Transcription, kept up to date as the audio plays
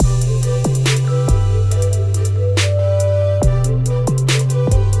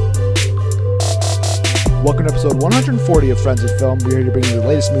Welcome to episode 140 of Friends of Film. We're here to bring you the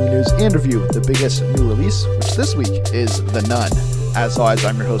latest movie news and review the biggest new release, which this week is The Nun. As always,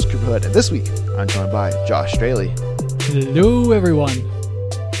 I'm your host, Cooper Hood, and this week I'm joined by Josh Straley. Hello, everyone.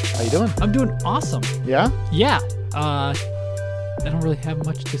 How you doing? I'm doing awesome. Yeah? Yeah. I don't really have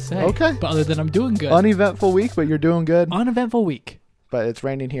much to say. Okay. But other than I'm doing good. Uneventful week, but you're doing good. Uneventful week. But it's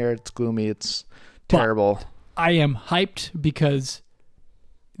raining here. It's gloomy. It's terrible. But I am hyped because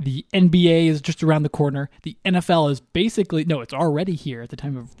the NBA is just around the corner. The NFL is it's already here at the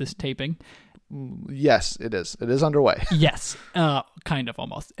time of this taping. Yes, it is. It is underway. Yes. Kind of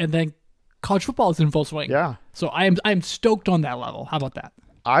almost. And then college football is in full swing. Yeah. So I am stoked on that level. How about that?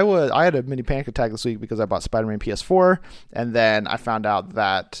 I had a mini panic attack this week because I bought Spider-Man PS4, and then I found out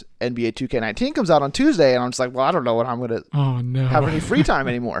that NBA 2K19 comes out on Tuesday, and I'm just like, well, I don't know when I'm going to have any free time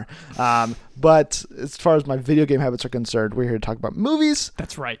anymore. But as far as my video game habits are concerned, we're here to talk about movies.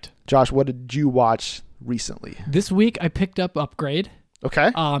 That's right. Josh, what did you watch recently? This week I picked up Upgrade.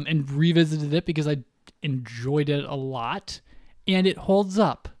 Okay. And revisited it because I enjoyed it a lot, and it holds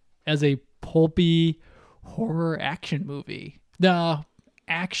up as a pulpy horror action movie.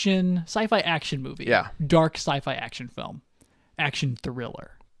 Sci-fi action movie. Yeah. Dark sci-fi action film. Action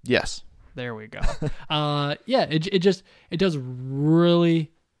thriller. Yes. There we go. It just does a really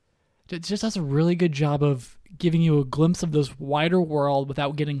good job of giving you a glimpse of this wider world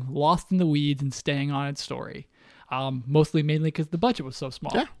without getting lost in the weeds and staying on its story. Mainly because the budget was so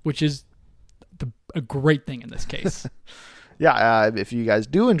small, which is a great thing in this case. If you guys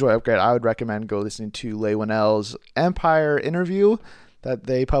do enjoy Upgrade, I would recommend go listening to Leigh Whannell's Empire interview that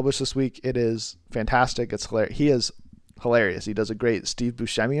they published this week. It is fantastic. It's hilarious. He is hilarious. He does a great Steve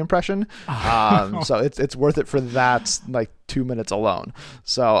Buscemi impression. So it's worth it for that, like 2 minutes alone.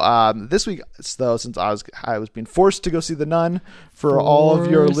 So this week, though, since I was being forced to go see The Nun for all of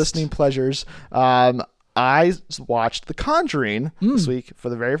your listening pleasures, I watched The Conjuring this week for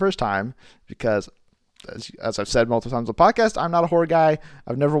the very first time because, as I've said multiple times on the podcast, I'm not a horror guy.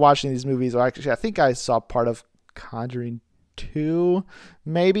 I've never watched any of these movies. Or actually, I think I saw part of Conjuring 2,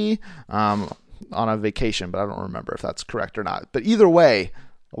 maybe, on a vacation, but I don't remember if that's correct or not. But either way,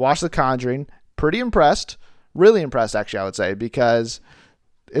 I watched The Conjuring. Pretty impressed. Really impressed, actually, I would say, because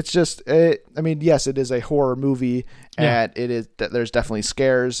it's just, yes, it is a horror movie, and it is. There's definitely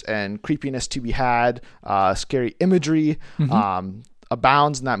scares and creepiness to be had. Scary imagery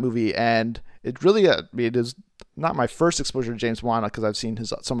abounds in that movie, and it really, it is not my first exposure to James Wan because I've seen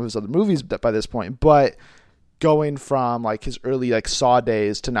some of his other movies by this point, but going from like his early like Saw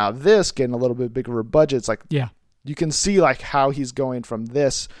days to now this getting a little bit bigger of a budget, it's like you can see like how he's going from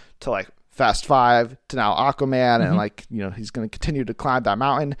this to like Fast Five to now Aquaman, and like, you know, he's going to continue to climb that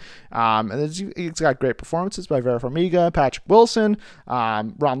mountain. And it's got great performances by Vera Farmiga, Patrick Wilson,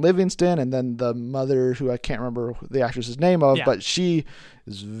 Ron Livingston, and then the mother, who I can't remember the actress's name of, but she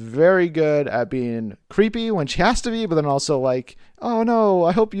is very good at being creepy when she has to be, but then also like, oh no,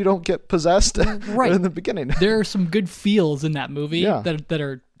 I hope you don't get possessed right in the beginning. There are some good feels in that movie that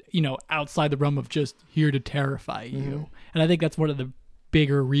are, you know, outside the realm of just here to terrify you. And I think that's one of the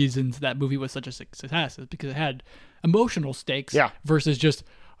bigger reasons that movie was such a success, is because it had emotional stakes versus just,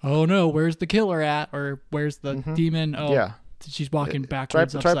 oh no, where's the killer at, or where's the demon? She's walking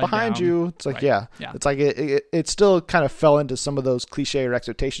backwards, it's right behind down. You. It's like it's like it still kind of fell into some of those cliche or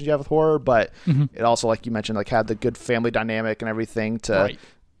expectations you have with horror, but it also, like you mentioned, like had the good family dynamic and everything to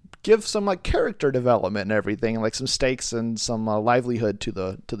give some like character development and everything, and like some stakes and some livelihood to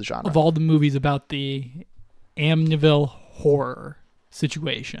the genre. Of all the movies about the Amityville horror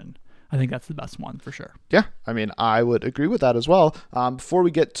situation, I think that's the best one for sure. Yeah, I mean, I would agree with that as well. Before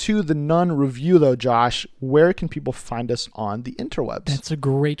we get to the Nun review, though, Josh, where can people find us on the interwebs? That's a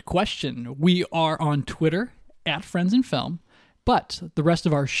great question. We are on Twitter at Friends in Film, but the rest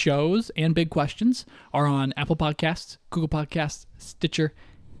of our shows and big questions are on Apple Podcasts, Google Podcasts, Stitcher,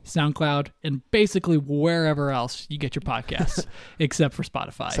 SoundCloud, and basically wherever else you get your podcasts, except for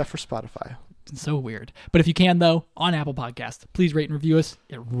Spotify. It's so weird. But if you can, though, on Apple Podcasts, please rate and review us.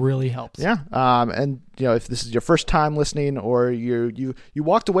 It really helps. Yeah. And, you know, if this is your first time listening, or you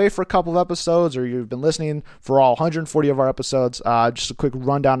walked away for a couple of episodes, or you've been listening for all 140 of our episodes, just a quick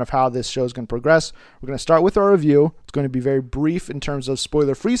rundown of how this show is going to progress. We're going to start with our review. It's going to be very brief in terms of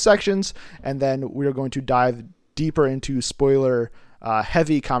spoiler-free sections, and then we're going to dive deeper into spoiler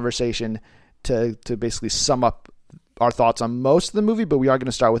heavy conversation to basically sum up our thoughts on most of the movie, but we are going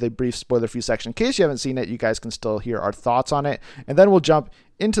to start with a brief spoiler-free section. In case you haven't seen it, you guys can still hear our thoughts on it. And then we'll jump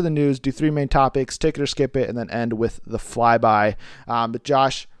into the news, do 3 main topics, take it or skip it, and then end with the flyby. But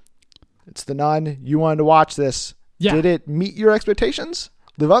Josh, it's The Nun. You wanted to watch this. Yeah. Did it meet your expectations?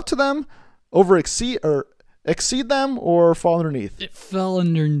 Live up to them? Exceed exceed them or fall underneath? It fell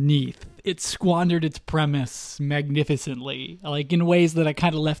underneath. It squandered its premise magnificently, like in ways that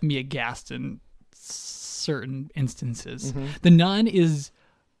kind of left me aghast in certain instances. The Nun is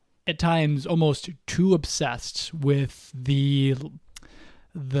at times almost too obsessed with the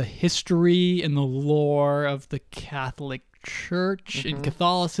history and the lore of the Catholic Church and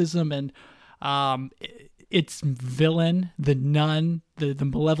Catholicism, and its villain, the nun, the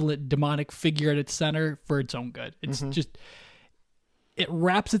malevolent demonic figure at its center, for its own good. It's just, it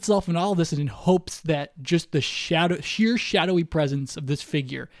wraps itself in all this and in hopes that just the sheer shadowy presence of this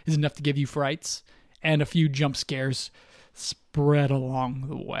figure is enough to give you frights and a few jump scares spread along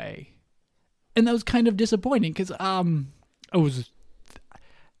the way. And that was kind of disappointing because I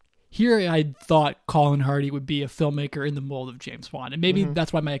thought Colin Hardy would be a filmmaker in the mold of James Wan, and maybe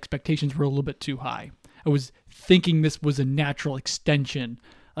that's why my expectations were a little bit too high. I was thinking this was a natural extension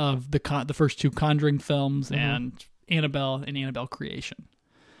of the first two Conjuring films and Annabelle and Annabelle Creation,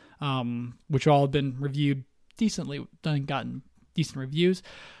 which all have been reviewed decently, gotten decent reviews.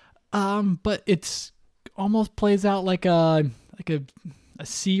 But it's almost plays out like a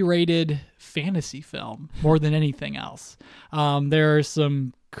C-rated fantasy film more than anything else. There are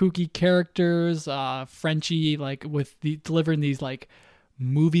some kooky characters, Frenchie, like delivering these like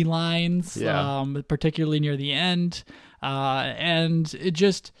movie lines, particularly near the end, and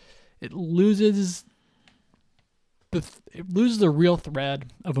it loses the real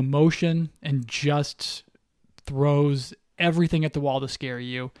thread of emotion and just throws everything at the wall to scare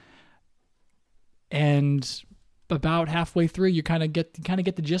you. And about halfway through, you kind of get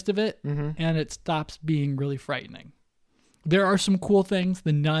the gist of it, and it stops being really frightening. There are some cool things.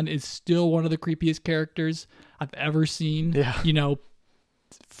 The nun is still one of the creepiest characters I've ever seen. Yeah.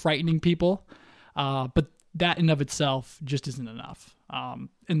 Frightening people. But that in of itself just isn't enough.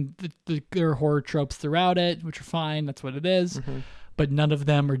 And there are horror tropes throughout it, which are fine. That's what it is. But none of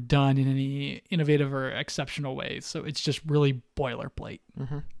them are done in any innovative or exceptional ways. So it's just really boilerplate.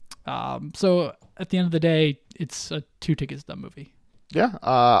 So at the end of the day, it's a 2 tickets stub movie. Yeah,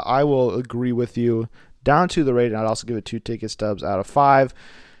 I will agree with you. Down to the rating, I'd also give it 2 ticket stubs out of 5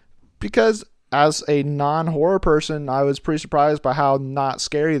 because as a non-horror person, I was pretty surprised by how not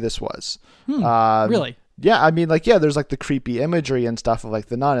scary this was. Really? Yeah, I mean, like, yeah, there's like the creepy imagery and stuff of like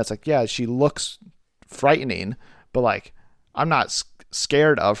the nun. It's like, yeah, she looks frightening, but like, I'm not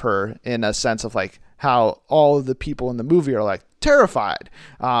scared of her in a sense of like how all of the people in the movie are like terrified.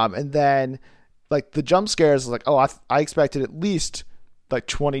 And then like the jump scares, like, oh, I expected at least like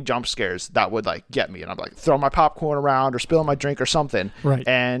 20 jump scares that would like get me, and I'm like throw my popcorn around or spill my drink or something. Right.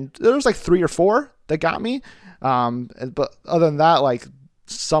 And there was like 3 or 4 that got me. But other than that, like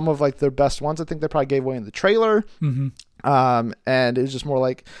some of like their best ones, I think they probably gave away in the trailer. And it was just more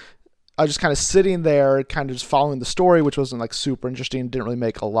like I was just kind of sitting there, kind of just following the story, which wasn't like super interesting. Didn't really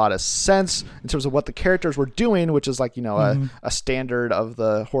make a lot of sense in terms of what the characters were doing, which is like, a standard of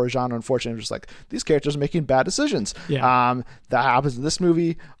the horror genre. Unfortunately, just like these characters are making bad decisions. Yeah. That happens in this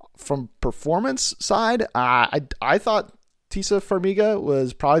movie. From performance side, I thought Tisa Farmiga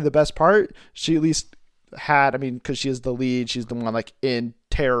was probably the best part. She at least had, because she is the lead, she's the one like in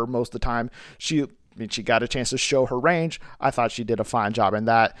terror most of the time. She got a chance to show her range. I thought she did a fine job in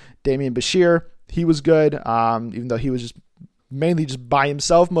that. Damian Bashir, he was good, even though he was just mainly just by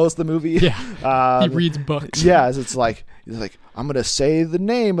himself most of the movie. Yeah, he reads books. Yeah, it's like, he's like, I'm going to say the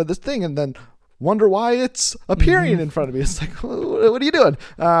name of this thing and then wonder why it's appearing in front of me. It's like, what are you doing?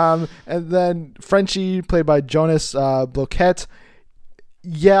 And then Frenchie, played by Jonas Bloquet.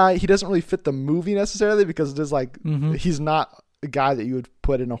 Yeah, he doesn't really fit the movie necessarily because it is like, he's not a guy that you would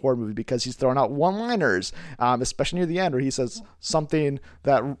put in a horror movie because he's throwing out one-liners, especially near the end where he says something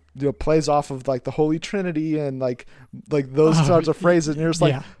that plays off of like the Holy Trinity and like those sorts of phrases, and you're just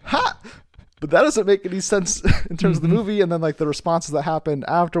like, ha! But that doesn't make any sense in terms of the movie. And then like the responses that happen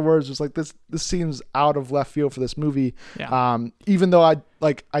afterwards, just like this seems out of left field for this movie. Yeah. Even though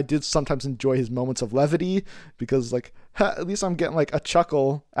I did sometimes enjoy his moments of levity because like, at least I'm getting like a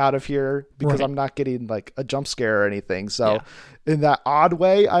chuckle out of here because I'm not getting like a jump scare or anything. So in that odd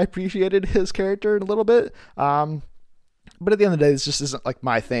way, I appreciated his character a little bit. But at the end of the day, this just isn't like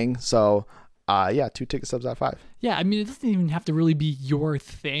my thing. So 2 ticket subs out of 5. Yeah. It doesn't even have to really be your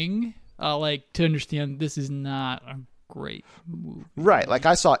thing. To understand this is not a great movie. Right. Like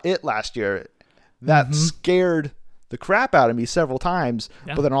I saw It last year. That scared the crap out of me several times,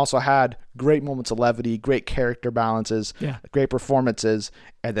 but then also had great moments of levity, great character balances, great performances.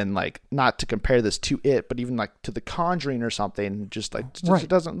 And then like, not to compare this to It, but even like to The Conjuring or something, just it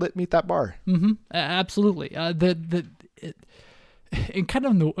doesn't meet that bar. Absolutely. In kind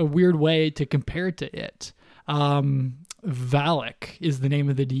of a weird way to compare it to It. Valak is the name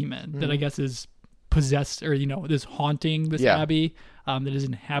of the demon that I guess is possessed, or is haunting this abbey, that is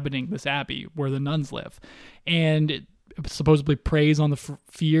inhabiting this abbey where the nuns live, and it supposedly preys on the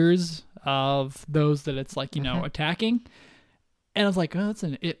fears of those that it's like attacking. And I was like, oh, that's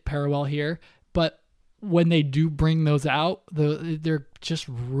an It parallel here, but when they do bring those out, they're just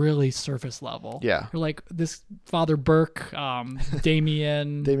really surface level. Yeah. You're like, this Father Burke,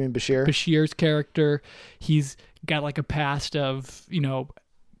 Damien Bashir. Bashir's character, he's got like a past of,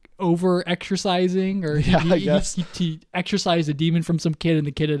 over exercising, or I guess. he exercised a demon from some kid and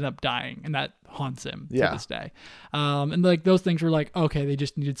the kid ended up dying, and that haunts him to this day. And like those things were like, okay, they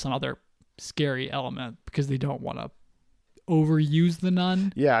just needed some other scary element because they don't want to overuse the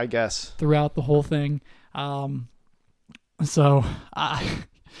nun. Yeah, I guess. Throughout the whole thing. Like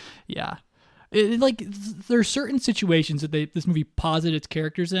there are certain situations that this movie posits its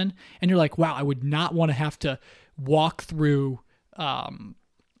characters in, and you're like, wow, I would not want to have to walk through.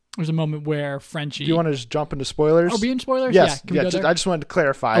 There's a moment where Frenchie. Do you want to just jump into spoilers? Oh, be in spoilers? Yes. Yeah. I just wanted to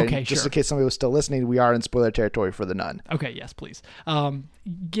clarify. Okay, just sure. in case somebody was still listening, we are in spoiler territory for The Nun. Okay, yes, please.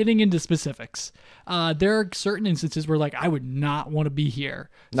 Getting into specifics, there are certain instances where, like, I would not want to be here,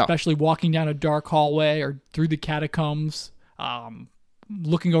 especially walking down a dark hallway or through the catacombs,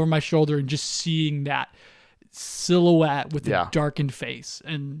 looking over my shoulder and just seeing that silhouette with a darkened face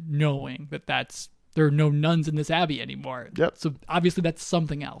and knowing that there are no nuns in this abbey anymore. Yep. So obviously that's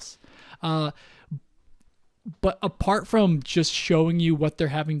something else. But apart from just showing you what they're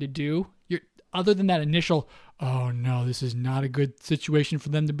having to do, other than that initial, oh no, this is not a good situation for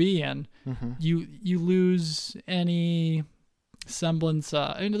them to be in, you lose any semblance.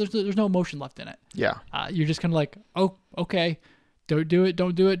 There's no emotion left in it. Yeah. You're just kind of like, oh, okay, don't do it,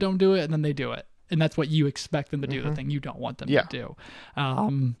 and then they do it, and that's what you expect them to do. The thing you don't want them to do.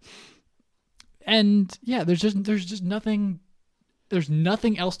 And yeah, there's just nothing. There's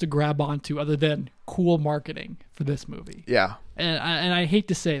nothing else to grab onto other than cool marketing for this movie. Yeah, and I hate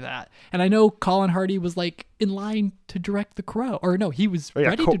to say that. And I know Colin Hardy was like in line to direct The Crow, or no, he was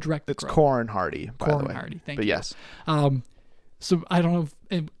ready to direct The Crow. It's Corin Hardy, by the way. Corin Hardy, thank you. But yes, so I don't know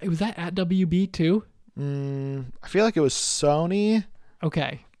if it was that at WB too. I feel like it was Sony.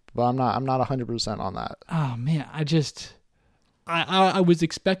 Okay, but I'm not 100% on that. Oh man, I was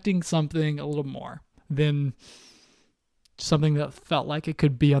expecting something a little more than something that felt like it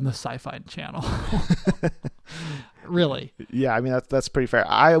could be on the Sci-Fi Channel. Really? Yeah, I mean that's pretty fair.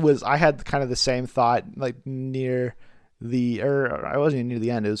 I had kind of the same thought, like I wasn't even near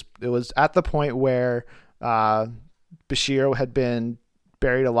the end. It was at the point where Bashir had been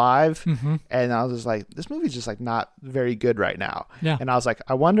buried alive, and I was just like, this movie's just like not very good right now. Yeah. And I was like,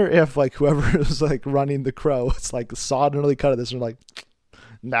 I wonder if like whoever was like running The Crow, it's like saw an early cut of this and like,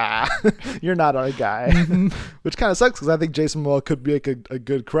 nah, you're not our guy. Which kind of sucks because I think Jason Momoa could be like a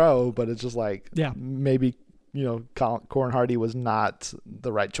good Crow, but it's just like, maybe Corin Hardy was not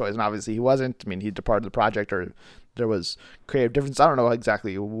the right choice, and obviously he wasn't. I mean, he departed the project, or there was creative difference. I don't know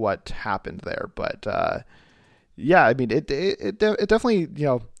exactly what happened there, but yeah, I mean, it definitely,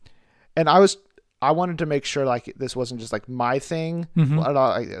 and I wanted to make sure like this wasn't just like my thing,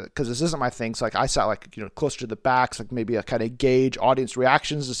 because this isn't my thing. So like I sat like closer to the back, so like maybe I kind of gauge audience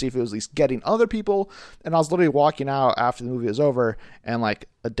reactions to see if it was at least getting other people. And I was literally walking out after the movie was over, and like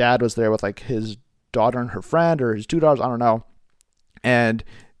a dad was there with like his daughter and her friend, or his two daughters, I don't know. And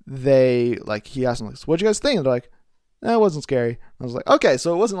he asked them like, so what'd you guys think? And they're like, it wasn't scary. I was like, okay,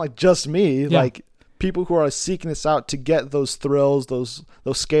 so it wasn't like just me, like. People who are seeking this out to get those thrills, those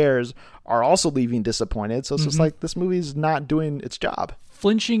scares, are also leaving disappointed. So it's just like this movie's not doing its job.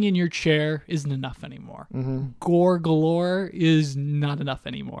 Flinching in your chair isn't enough anymore. Gore galore is not enough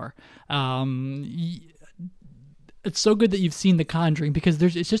anymore. It's so good that you've seen The Conjuring, because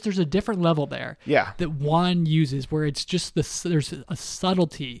there's a different level there. Yeah. That Wan uses, where it's just there's a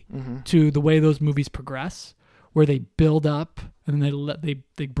subtlety to the way those movies progress, where they build up and then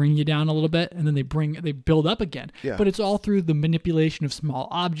they bring you down a little bit, and then they build up again. Yeah. But it's all through the manipulation of small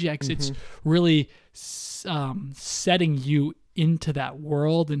objects. It's really setting you into that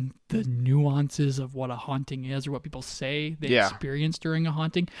world and the nuances of what a haunting is, or what people say they experience during a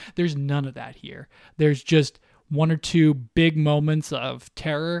haunting. There's none of that here. There's just one or two big moments of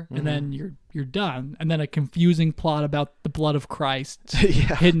terror, and then you're done. And then a confusing plot about the blood of Christ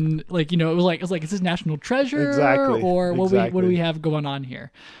hidden, like, it was like, is this National Treasure? Exactly. Or what do we have going on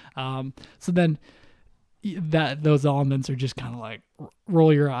here? So then those elements are just kind of like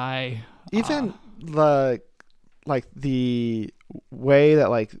roll your eye. Even the way that,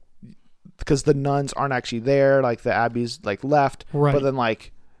 like, because the nuns aren't actually there, like the abbey's like left, right. But then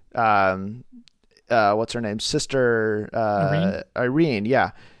like, what's her name, sister Irene,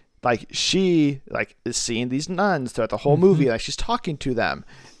 yeah, like she like is seeing these nuns throughout the whole movie, like she's talking to them,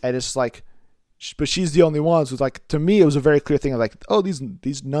 and it's like, but she's the only one. So it's like, to me, it was a very clear thing of like, oh,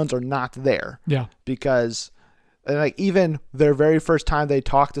 these nuns are not there, because. And like even their very first time they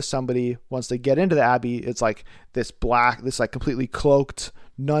talk to somebody, once they get into the abbey, it's like this like completely cloaked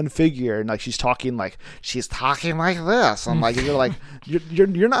nun figure, and like she's talking like this. I'm like, you're like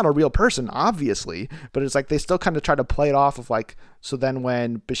you're not a real person, obviously, but it's like they still kind of try to play it off of like. So then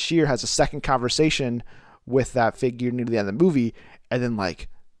when Bashir has a second conversation with that figure near the end of the movie, and then like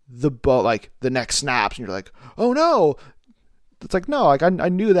the neck snaps, and you're like, oh no, it's like no, like I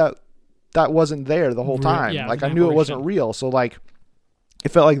knew that wasn't there the whole time. Like I knew it wasn't real. So like it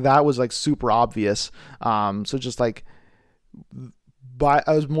felt like that was like super obvious. So just like, but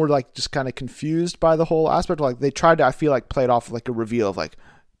I was more like just kind of confused by the whole aspect. Like they tried to, I feel like, play it off like a reveal of like,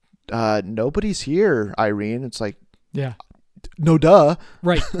 nobody's here, Irene. It's like, no duh.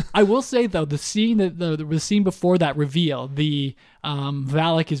 Right. I will say though, the scene the scene before that reveal, the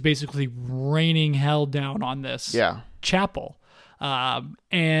Valak is basically raining hell down on this chapel.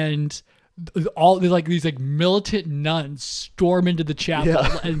 And all these like militant nuns storm into the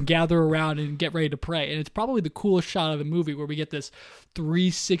chapel and gather around and get ready to pray, and it's probably the coolest shot of the movie, where we get this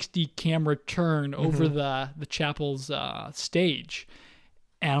 360 camera turn over the chapel's stage,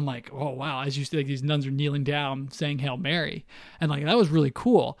 and I'm like, oh wow, as you see, like these nuns are kneeling down saying Hail Mary, and like that was really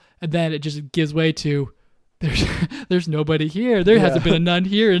cool. And then it just gives way to there's nobody here. There hasn't been a nun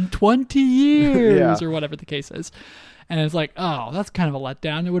here in 20 years or whatever the case is. And it's like, oh, that's kind of a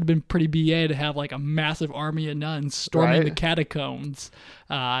letdown. It would have been pretty BA to have like a massive army of nuns storming the catacombs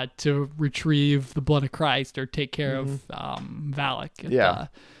to retrieve the blood of Christ or take care of Valak at the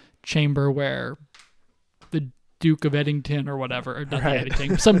chamber where the Duke of Eddington or whatever, or not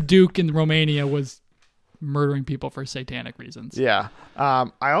Eddington, some duke in Romania was murdering people for satanic reasons. Yeah.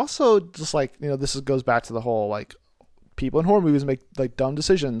 I also just like, this goes back to the whole like people in horror movies make like dumb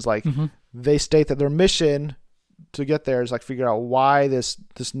decisions. Like they state that their mission to get there is like figure out why this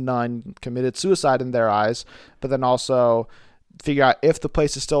nun committed suicide in their eyes, but then also figure out if the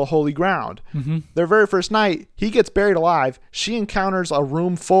place is still holy ground. Their very first night, he gets buried alive. She encounters a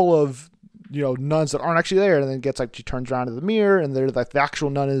room full of nuns that aren't actually there, and then she turns around to the mirror, and they're like, the actual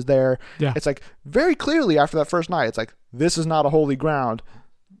nun is there. It's like very clearly after that first night, it's like, this is not a holy ground.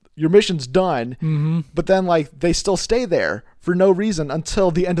 Your mission's done. But then like they still stay there for no reason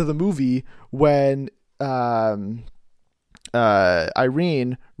until the end of the movie, when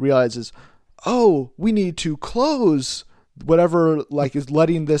Irene realizes, oh, we need to close whatever like is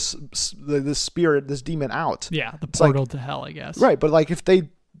letting this spirit, this demon out. Yeah, the portal to hell, I guess. Right, but like if they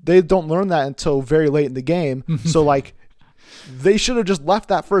don't learn that until very late in the game, so like they should have just left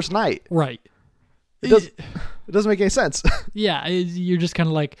that first night. Right. It doesn't make any sense. Yeah, you're just kind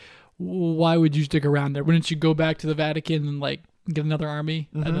of like, why would you stick around there? Wouldn't you go back to the Vatican and like get another army,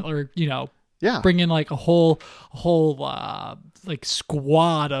 or bring in like a whole like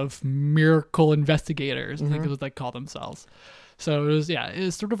squad of miracle investigators, I think is what they call themselves. So it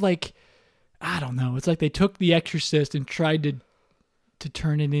was sort of like, I don't know, it's like they took The Exorcist and tried to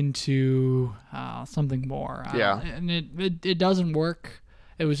turn it into something more. And it doesn't work.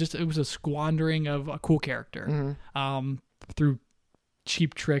 It was a squandering of a cool character through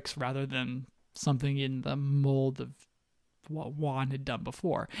cheap tricks rather than something in the mold of what Wan had done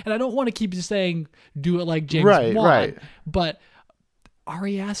before. And I don't want to keep saying do it like James Wan, but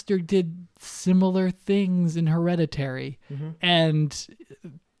Ari Aster did similar things in Hereditary, and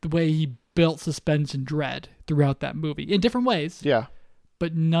the way he built suspense and dread throughout that movie in different ways. Yeah.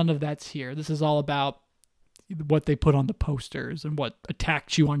 But none of that's here. This is all about what they put on the posters and what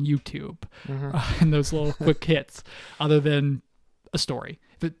attacked you on YouTube and those little quick hits, other than a story.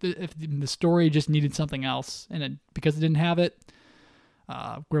 If the story just needed something else, and because it didn't have it,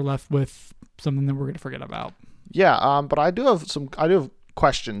 we're left with something that we're going to forget about. Yeah, but I do have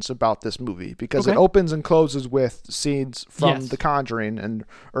questions about this movie, because it opens and closes with scenes from The Conjuring,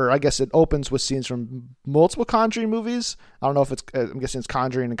 or I guess it opens with scenes from multiple Conjuring movies. I don't know if I'm guessing it's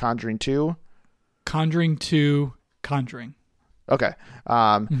Conjuring and Conjuring 2. Conjuring 2, Conjuring. Okay.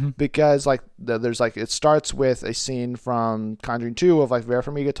 Because like there's like, it starts with a scene from Conjuring 2 of like Vera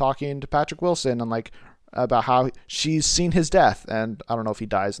Farmiga talking to Patrick Wilson and like about how she's seen his death, and I don't know if he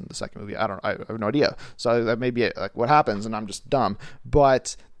dies in the second movie. I have no idea. So that may be like what happens, and I'm just dumb.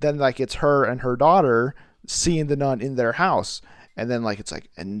 But then like it's her and her daughter seeing the nun in their house, and then like it's like,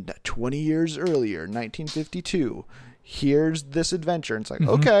 and 20 years earlier, 1952, here's this adventure. And it's like,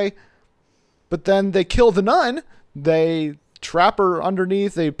 okay. But then they kill the nun. They trap her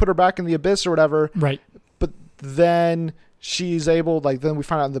underneath. They put her back in the abyss or whatever. Right. But then she's able, like, then we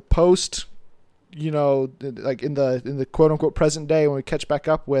find out in the post, like in the quote unquote present day when we catch back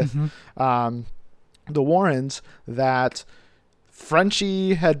up with the Warrens, that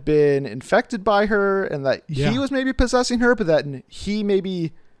Frenchie had been infected by her and that he was maybe possessing her, but that he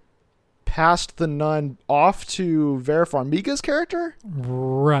maybe passed the nun off to Vera Farmiga's character.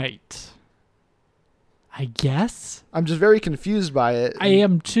 Right. I guess. I'm just very confused by it. I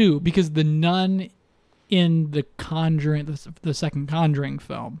am too, because the nun in the Conjuring, the second Conjuring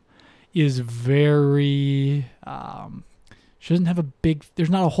film, is very. She doesn't have a big. There's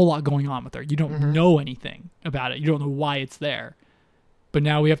not a whole lot going on with her. You don't know anything about it. You don't know why it's there. But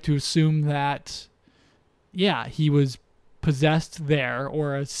now we have to assume that, he was possessed there,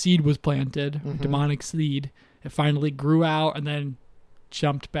 or a seed was planted, a demonic seed. It finally grew out and then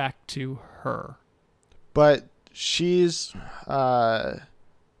jumped back to her. But she's bound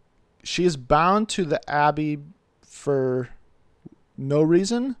to the Abbey for no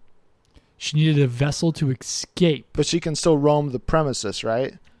reason. She needed a vessel to escape. But she can still roam the premises,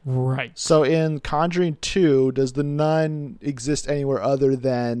 right? Right. So in Conjuring 2, does the nun exist anywhere other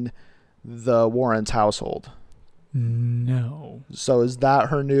than the Warrens' household? No. So is that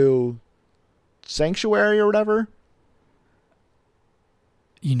her new sanctuary or whatever?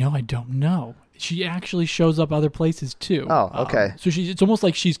 I don't know. She actually shows up other places too. Oh, okay. So it's almost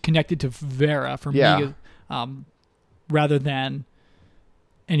like she's connected to Vera Farmiga, rather than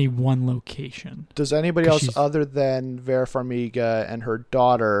any one location. Does anybody else other than Vera Farmiga and her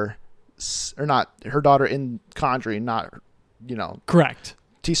daughter, or not her daughter in Conjuring, not correct?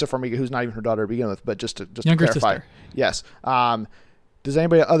 Tisa Farmiga, who's not even her daughter to begin with, but just to younger clarify, sister. Yes. Does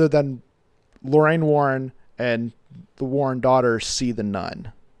anybody other than Lorraine Warren and the Warren daughter see the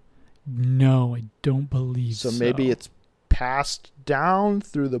nun? No, I don't believe so. So maybe it's passed down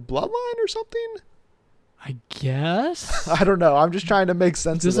through the bloodline or something? I guess. I don't know. I'm just trying to make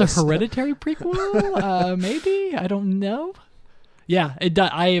sense of this. Is this a Hereditary prequel? Maybe. I don't know. Yeah, it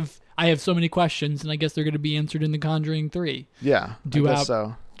does. I have so many questions, and I guess they're going to be answered in The Conjuring 3. Yeah, due I guess out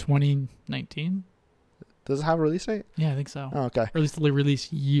so. 2019. Does it have a release date? Yeah, I think so. Oh, okay. Or at least the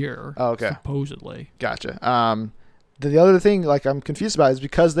release year. Oh, okay. Supposedly. Gotcha. The other thing, like, I'm confused about is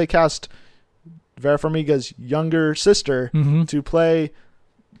because they cast Vera Farmiga's younger sister to play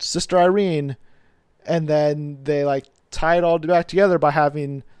Sister Irene, and then they like tie it all back together by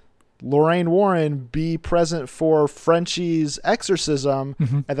having Lorraine Warren be present for Frenchie's exorcism,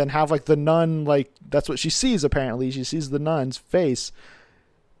 and then have like the nun, like that's what she sees apparently. She sees the nun's face.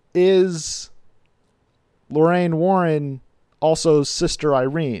 Is Lorraine Warren also Sister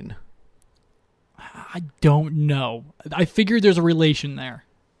Irene? I don't know. I figured there's a relation there.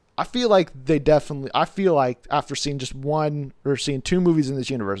 I feel like after seeing seeing two movies in this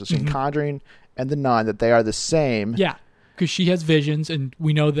universe, I've seen Conjuring and The Nun, that they are the same. Yeah, because she has visions, and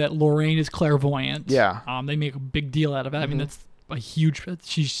we know that Lorraine is clairvoyant. Yeah. They make a big deal out of it. I mean, that's a huge...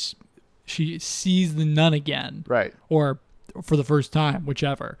 She sees the nun again. Right. Or for the first time,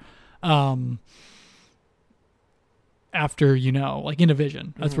 whichever. After, like in a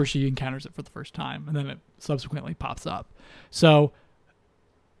vision. That's where she encounters it for the first time, and then it subsequently pops up. So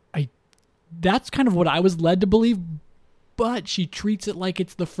that's kind of what I was led to believe, but she treats it like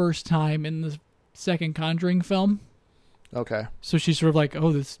it's the first time in the second Conjuring film. Okay. So she's sort of like,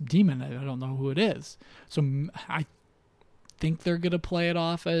 oh, this demon, I don't know who it is. So I think they're going to play it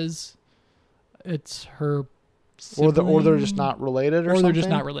off as it's her sibling. Or they're just not related or something? Or they're just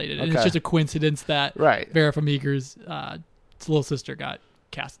not related. And it's just a coincidence that Vera Farmiga's little sister got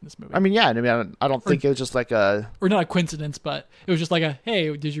cast in this movie. I mean, yeah. I don't think it was just like a... Or not a coincidence, but it was just like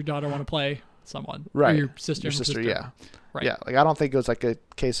hey, does your daughter want to play someone? Right. Or your sister. Yeah. Right. Yeah. Like, I don't think it was like a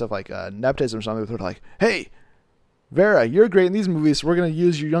case of like nepotism or something. They're like, hey, Vera, you're great in these movies, so we're going to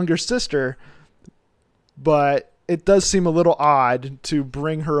use your younger sister. But it does seem a little odd to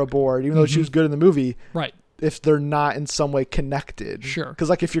bring her aboard, even though she was good in the movie. Right. If they're not in some way connected. Sure. Because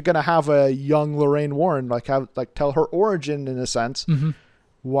like if you're going to have a young Lorraine Warren, tell her origin in a sense,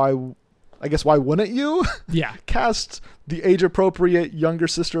 why wouldn't you? Yeah. Cast the age-appropriate younger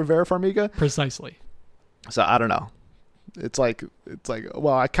sister of Vera Farmiga? Precisely. So I don't know. It's like,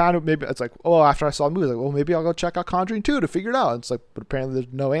 well, after I saw the movie, like, well, maybe I'll go check out Conjuring 2 to figure it out. It's like, but apparently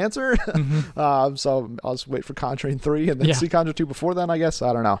there's no answer. So I'll just wait for Conjuring 3 and then see Conjuring 2 before then, I guess.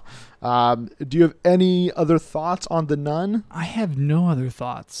 I don't know. Do you have any other thoughts on The Nun? I have no other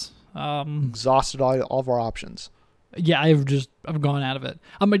thoughts. Exhausted all of our options. Yeah, I've gone out of it.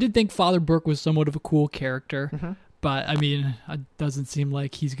 I did think Father Burke was somewhat of a cool character, But I mean, it doesn't seem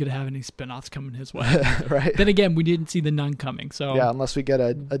like he's going to have any spin-offs coming his way. Right. Then again, we didn't see The Nun coming, so Yeah, unless we get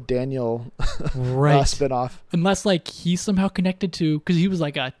a Daniel right. spinoff. Unless like he's somehow connected to, because he was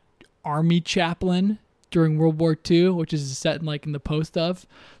like a army chaplain during World War II, which is set in like in the post of.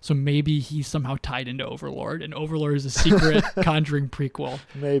 So maybe he's somehow tied into Overlord, and Overlord is a secret Conjuring prequel.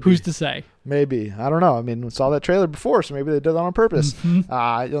 Maybe. Who's to say? Maybe. I don't know. I mean, we saw that trailer before, so maybe they did that on purpose.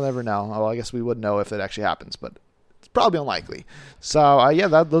 Mm-hmm. You'll never know. Well, I guess we would know if it actually happens, but it's probably unlikely. So, yeah,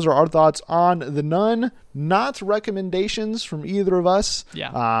 those are our thoughts on The Nun. Not recommendations from either of us.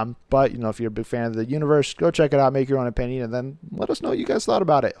 Yeah. But, if you're a big fan of the universe, go check it out, make your own opinion, and then let us know what you guys thought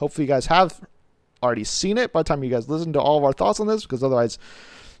about it. Hopefully you guys have already seen it by the time you guys listen to all of our thoughts on this, because otherwise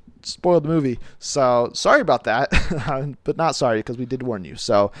spoiled the movie. So sorry about that, but not sorry, because we did warn you.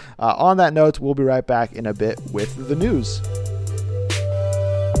 So on that note, we'll be right back in a bit with the news.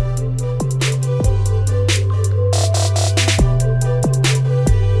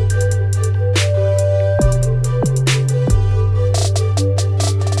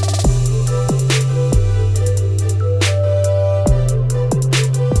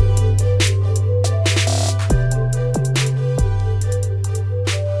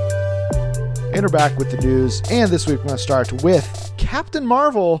 And we're back with the news, and this week we're going to start with Captain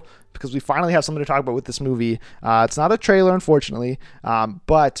Marvel, because we finally have something to talk about with this movie. It's not a trailer, unfortunately,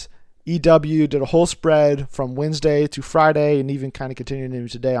 but EW did a whole spread from Wednesday to Friday, and even kind of continuing into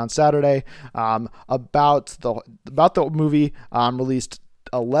today on Saturday, about the movie. Released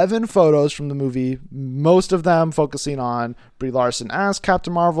 11 photos from the movie, most of them focusing on Brie Larson as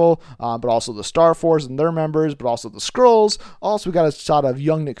Captain Marvel, but also the Star Force and their members, but also the Skrulls. Also, we got a shot of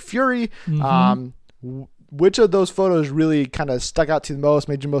young Nick Fury. Which of those photos really kind of stuck out to you the most,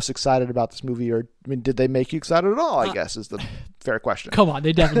 made you most excited about this movie? Or, I mean, did they make you excited at all, I guess, is the fair question. Come on,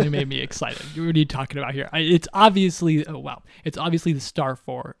 they definitely made me excited. What are you talking about here? It's obviously, it's obviously the Star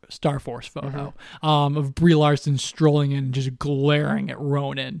Force photo of Brie Larson strolling in and just glaring at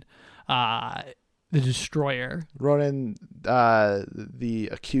Ronan, the Destroyer. Ronan, the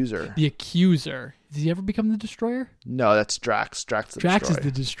Accuser. The Accuser. Does he ever become the Destroyer? No, that's Drax. Drax is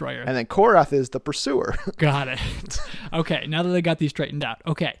the Destroyer. And then Korath is the Pursuer. Got it. Okay, now that they got these straightened out.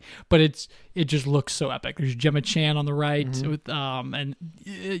 Okay, but it just looks so epic. There's Gemma Chan on the right with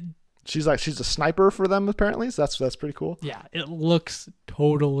she's a sniper for them apparently. So that's pretty cool. Yeah, it looks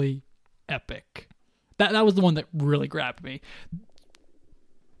totally epic. That was the one that really grabbed me.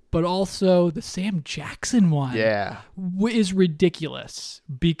 But also the Sam Jackson one, is ridiculous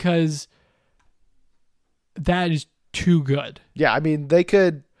because that is too good. Yeah, I mean they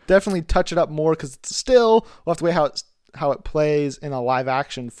could definitely touch it up more because it's still we'll have to wait how it plays in a live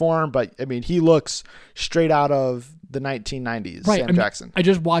action form. But I mean he looks straight out of the 1990s. Right, Sam Jackson. I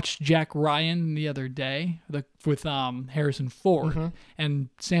just watched Jack Ryan the other day with Harrison Ford, and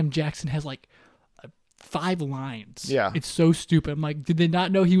Sam Jackson has like 5 lines. Yeah. It's so stupid. I'm like, did they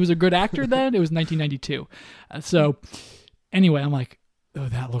not know he was a good actor then? It was 1992. So anyway, I'm like, oh,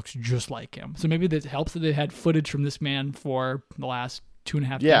 that looks just like him. So maybe this helps that they had footage from this man for the last 2.5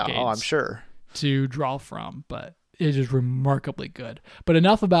 decades. Yeah, I'm sure. To draw from, but it is remarkably good. But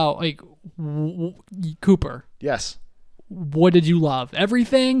enough about like Cooper. Yes. What did you love?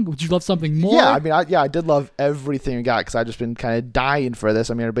 Everything? Would you love something more? Yeah, I mean, I did love everything we got because I've just been kind of dying for this.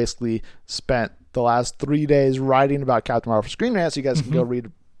 I mean, I basically spent the last 3 days writing about Captain Marvel for Screen Rant, so you guys can go read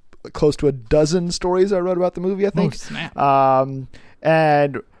close to a dozen stories I wrote about the movie, I think. Oh, snap.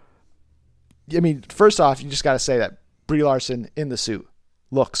 And, I mean, first off, you just got to say that Brie Larson in the suit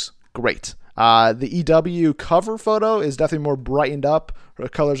looks great. The EW cover photo is definitely more brightened up. Her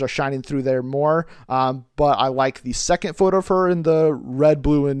colors are shining through there more. But I like the second photo of her in the red,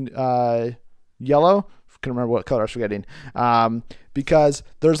 blue, and yellow. I can't remember what color I was forgetting. Because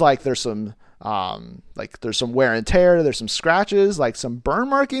there's some there's some wear and tear. There's some scratches, like some burn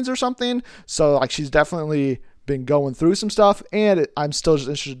markings or something. So like she's definitely been going through some stuff. And I'm still just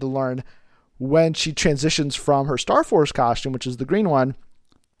interested to learn when she transitions from her Star Force costume, which is the green one,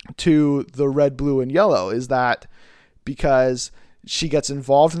 to the red, blue, and yellow. Is that because she gets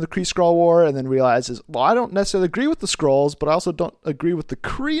involved in the Kree Skrull War and then realizes, well, I don't necessarily agree with the Skrulls, but I also don't agree with the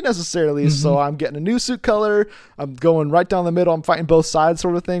Kree necessarily. So I'm getting a new suit color. I'm going right down the middle. I'm fighting both sides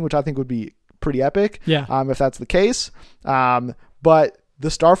sort of thing, which I think would be pretty epic. Yeah. If that's the case. But the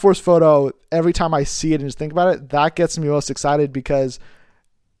Star Force photo, every time I see it and just think about it, that gets me most excited because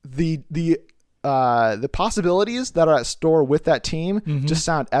the possibilities that are at store with that team just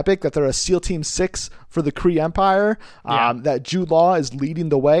sound epic. That they're a SEAL Team 6 for the Kree Empire. That Jude Law is leading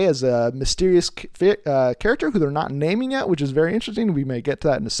the way as a mysterious character who they're not naming yet, which is very interesting. We may get to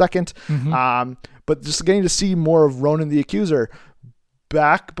that in a second. But but just getting to see more of Ronan the Accuser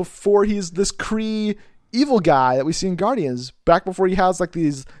back before he's this Kree evil guy that we see in Guardians, back before he has like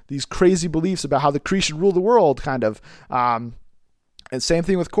these crazy beliefs about how the Kree should rule the world, kind of. And same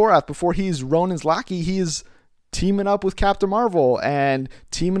thing with Korath. Before he's Ronan's lackey, he's teaming up with Captain Marvel and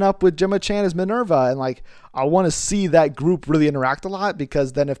teaming up with Gemma Chan as Minerva. And like, I want to see that group really interact a lot,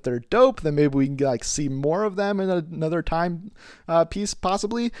 because then if they're dope, then maybe we can like see more of them in another time piece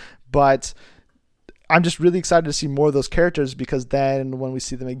possibly. But I'm just really excited to see more of those characters, because then when we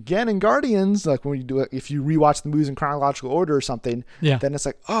see them again in Guardians, like when you do it, if you rewatch the movies in chronological order or something, then it's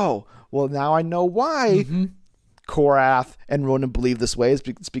like, oh, well, now I know why Korath and Ronan believe this way.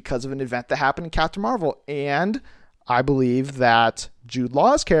 It's because of an event that happened in Captain Marvel. And I believe that Jude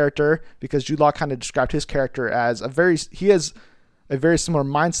Law's character, because Jude Law kind of described his character as he has a very similar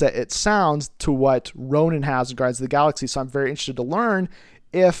mindset, it sounds, to what Ronan has in Guardians of the Galaxy. So I'm very interested to learn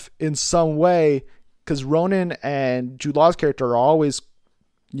if in some way, because Ronan and Jude Law's character are always,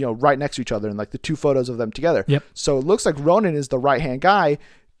 right next to each other, and like the two photos of them together. Yep. So it looks like Ronan is the right-hand guy.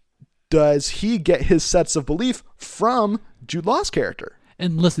 Does he get his sets of belief from Jude Law's character?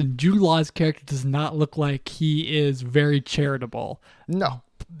 And listen, Jude Law's character does not look like he is very charitable. No.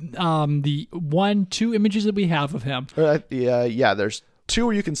 The 2 images that we have of him. There's 2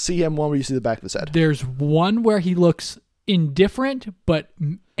 where you can see him, one where you see the back of his head. There's one where he looks indifferent but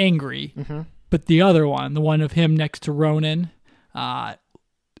angry. Mm-hmm. But the other one, the one of him next to Ronan,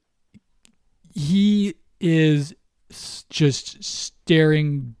 he is just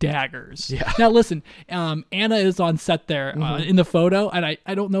staring daggers. Yeah. Now listen, Anna is on set there in the photo, and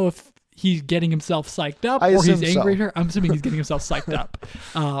I don't know if he's getting himself psyched up or he's angry at her. I'm assuming he's getting himself psyched up.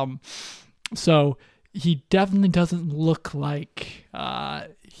 So he definitely doesn't look like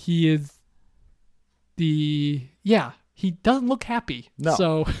he is he doesn't look happy. No.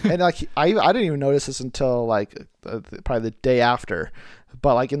 So and like I didn't even notice this until like probably the day after.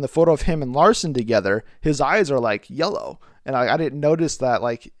 But like in the photo of him and Larson together, his eyes are like yellow, and I didn't notice that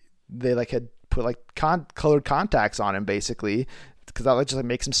like they like had put like colored contacts on him basically, because that just like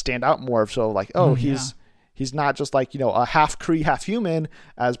makes him stand out more. So like he's not just like a half Kree, half human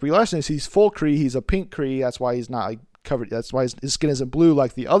as Brie Larson is. He's full Kree. He's a pink Kree. That's why he's not like covered. That's why his skin isn't blue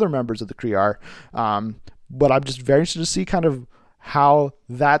like the other members of the Kree are. But I'm just very interested to see kind of how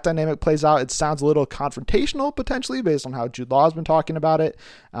that dynamic plays out. It sounds a little confrontational potentially based on how Jude Law has been talking about it.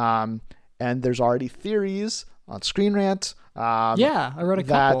 And there's already theories on Screen Rant. I read a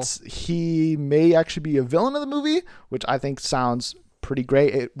couple. That he may actually be a villain of the movie, which I think sounds pretty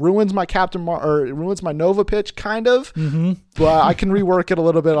great. It ruins my it ruins my Nova pitch kind of, but I can rework it a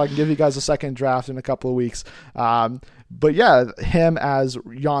little bit. I can give you guys a second draft in a couple of weeks. But yeah, him as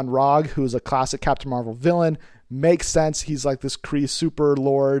Yon-Rogg, who's a classic Captain Marvel villain, makes sense. He's like this Kree super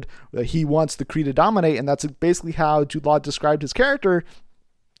lord. He wants the Kree to dominate, and that's basically how Jude Law described his character.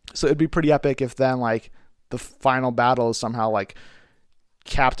 So it'd be pretty epic if then like the final battle is somehow like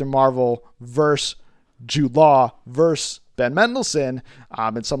Captain Marvel versus Jude Law versus Ben Mendelsohn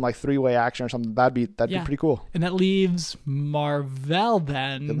in some like 3-way action or something. That'd be pretty cool. And that leaves Marvel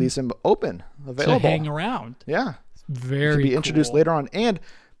then. It leaves him available to hang around. Yeah. Very cool. Be introduced later on. And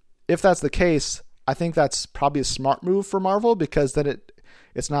if that's the case, I think that's probably a smart move for Marvel, because then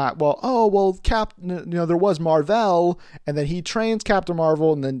it's not, there was Marvel, and then he trains Captain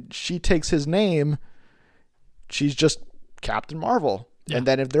Marvel, and then she takes his name. She's just Captain Marvel. Yeah. And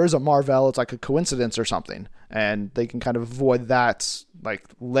then if there's a Marvel, it's like a coincidence or something, and they can kind of avoid that like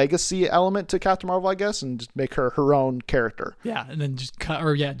legacy element to Captain Marvel, I guess, and just make her own character. Yeah, and then just cut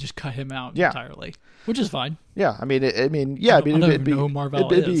him out entirely, which is fine. Yeah, I mean, it'd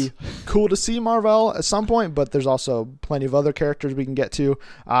be cool to see Marvel at some point, but there's also plenty of other characters we can get to.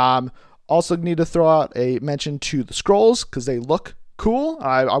 Also need to throw out a mention to the Skrulls, because they look cool.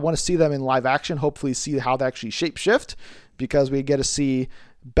 I want to see them in live action, hopefully see how they actually shapeshift, because we get to see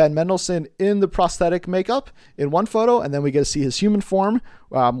Ben Mendelsohn in the prosthetic makeup in one photo, and then we get to see his human form,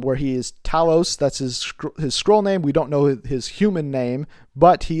 where he is Talos. That's his Skrull name. We don't know his human name,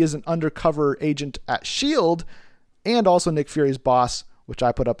 but he is an undercover agent at S.H.I.E.L.D., and also Nick Fury's boss, which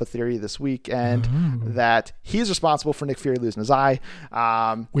I put up a theory this week, and that he's responsible for Nick Fury losing his eye.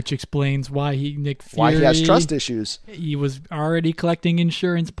 Which explains why Nick Fury has trust issues. He was already collecting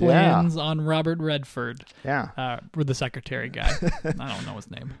insurance plans on Robert Redford. Yeah. With the secretary guy. I don't know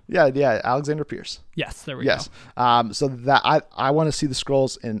his name. Yeah, Alexander Pierce. Yes, there we go. So that I want to see the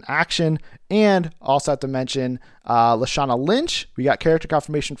Skrulls in action, and also have to mention Lashana Lynch. We got character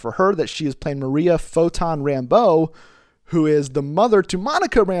confirmation for her that she is playing Maria Photon Rambeau, who is the mother to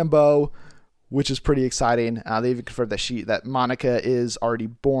Monica Rambeau, which is pretty exciting. They even confirmed that Monica is already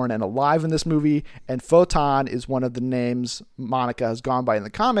born and alive in this movie, and Photon is one of the names Monica has gone by in the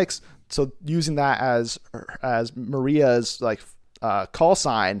comics. So using that as Maria's like call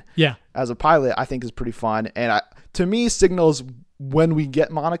sign as a pilot, I think is pretty fun. And to me, signals when we get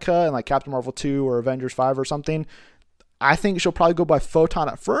Monica in like Captain Marvel 2 or Avengers 5 or something, I think she'll probably go by Photon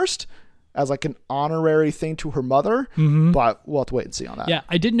at first as like an honorary thing to her mother, but we'll have to wait and see on that. Yeah,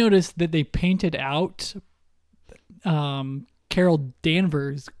 I did notice that they painted out Carol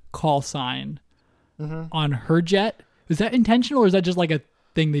Danvers' call sign on her jet. Is that intentional, or is that just like a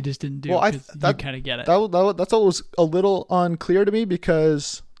thing they just didn't do? Well, you kind of get it. That's always a little unclear to me,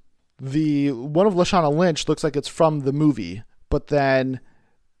 because the one of Lashana Lynch looks like it's from the movie, but then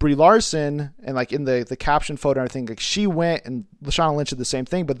Brie Larson, and like in the caption photo and everything, like she went, and Lashana Lynch did the same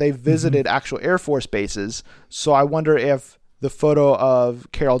thing, but they visited actual Air Force bases. So I wonder if the photo of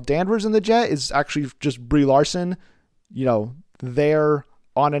Carol Danvers in the jet is actually just Brie Larson, there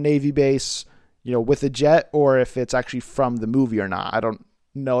on a Navy base, with a jet, or if it's actually from the movie or not. I don't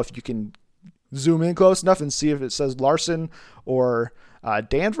know if you can zoom in close enough and see if it says Larson or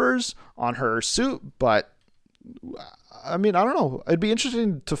Danvers on her suit, but I mean, I don't know. It'd be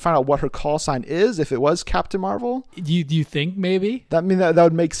interesting to find out what her call sign is if it was Captain Marvel. Do you think maybe? That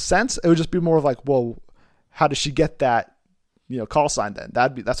would make sense. It would just be more of like, well, how does she get that, call sign then?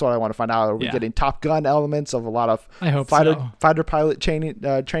 That's what I want to find out. Are we getting Top Gun elements of a lot of fighter pilot training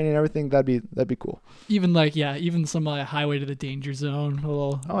and everything? That'd be cool. Even some Highway to the Danger Zone,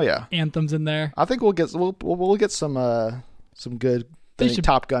 little anthems in there. I think we'll get some good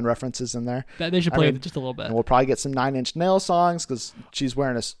Top Gun references in there. They should play just a little bit. And we'll probably get some Nine Inch Nails songs, because she's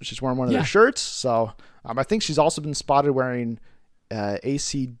wearing one of their shirts. So I think she's also been spotted wearing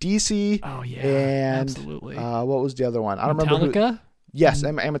AC/DC. Oh yeah, and absolutely. What was the other one? I don't remember. Metallica. Yes,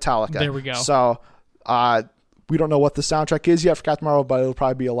 and Metallica. There we go. So we don't know what the soundtrack is yet for Captain Marvel, but it'll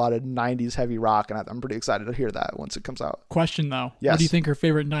probably be a lot of 90s heavy rock, and I'm pretty excited to hear that once it comes out. Question though, yes. What do you think her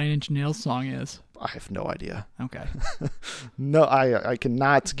favorite Nine Inch Nails song is? I have no idea. Okay. No, I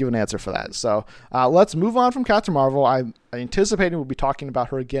cannot give an answer for that. So let's move on from Captain Marvel. I'm anticipating we'll be talking about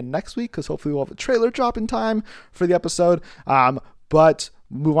her again next week, because hopefully we'll have a trailer drop in time for the episode. But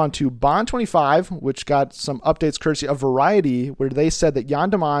move on to Bond 25, which got some updates courtesy of Variety, where they said that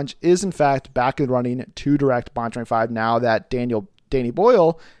Jan Dimanche is in fact back in running to direct Bond 25 now that Danny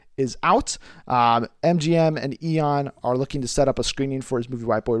Boyle is out. MGM and Eon are looking to set up a screening for his movie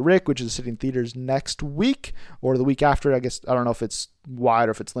White Boy Rick, which is sitting in theaters next week or the week after. I guess I don't know if it's wide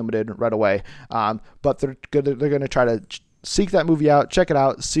or if it's limited right away. But they're going to try to seek that movie out, check it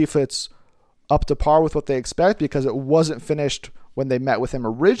out, see if it's up to par with what they expect, because it wasn't finished when they met with him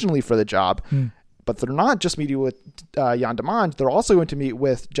originally for the job. But they're not just meeting with Jan Dimanche. They're also going to meet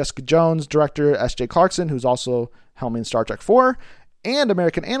with Jessica Jones director S.J. Clarkson, who's also helming Star Trek 4, and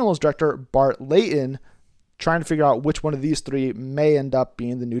American Animals director Bart Layton, trying to figure out which one of these three may end up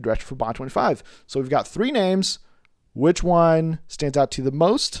being the new director for Bond 25. So we've got three names. Which one stands out to you the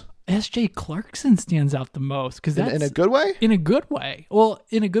most? S.J. Clarkson stands out the most, because that's in a good way. In a good way. Well,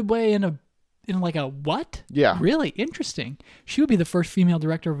 in a good way. In like a what? Yeah. Really interesting. She would be the first female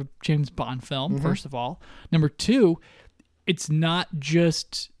director of a James Bond film. First of all, number two, it's not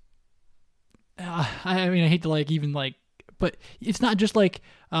just. I mean, I hate to but it's not just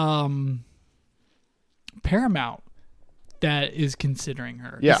Paramount that is considering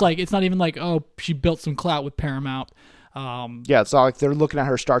her. Yeah. It's not even like, oh, she built some clout with Paramount. It's not like they're looking at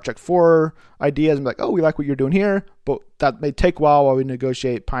her Star Trek 4 ideas and be like, oh, we like what you're doing here, but that may take a while we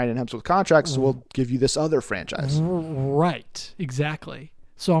negotiate Pine and Hemsworth contracts, so we'll give you this other franchise. Right, exactly.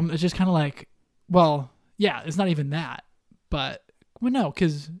 So it's just kind of like, well, yeah, it's not even that, but no,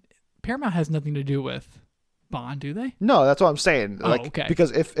 because Paramount has nothing to do with Bond, do they? No, that's what I'm saying. Okay.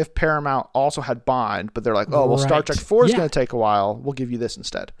 Because if Paramount also had Bond, but they're like, oh, well, Star Trek 4 is going to take a while, we'll give you this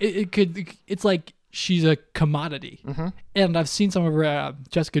instead. It's like she's a commodity. And I've seen some of her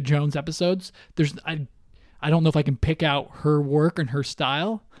Jessica Jones episodes. I don't know if I can pick out her work and her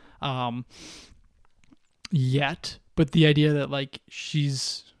style yet, but the idea that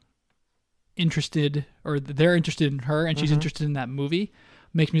she's interested, or they're interested in her and she's interested in that movie,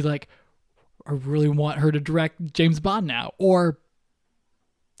 makes me like, I really want her to direct James Bond now, or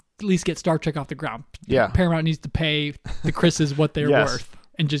at least get Star Trek off the ground. Yeah. Paramount needs to pay the Chris's what they're worth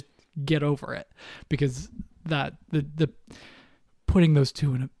and just get over it, because that the putting those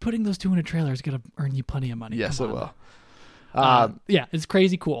two in a trailer is gonna earn you plenty of money. Yes, it will. It's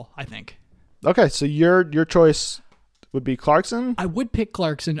crazy cool, I think. Okay, so your choice would be Clarkson? I would pick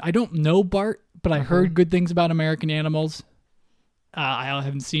Clarkson. I don't know Bart, but I heard good things about American Animals. I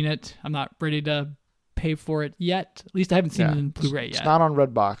haven't seen it. I'm not ready to pay for it yet. At least I haven't seen it in Blu-ray yet. It's not on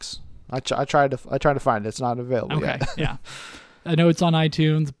Redbox. I tried to find it. It's not available yet. Yeah. I know it's on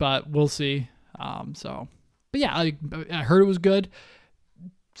iTunes, but we'll see. But yeah, I heard it was good.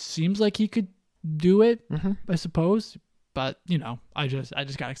 Seems like he could do it, I suppose. But I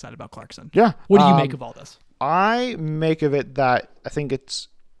just got excited about Clarkson. Yeah. What do you make of all this? I make of it that I think it's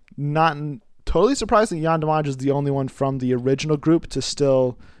not totally surprising that Yann Demange is the only one from the original group to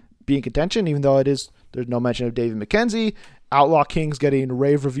still be in contention, even though there's no mention of David Mackenzie. Outlaw King's getting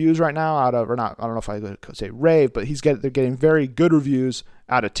rave reviews right now I don't know if I could say rave, but they're getting very good reviews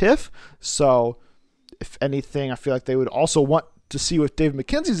out of TIFF. So if anything, I feel like they would also want to see if David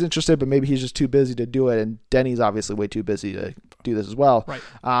Mackenzie's interested, but maybe he's just too busy to do it. And Denny's obviously way too busy to do this as well.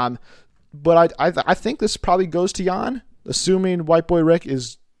 Right. But I think this probably goes to Yann, assuming White Boy Rick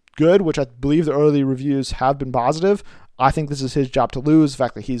is good, which I believe the early reviews have been positive. I think this is his job to lose. The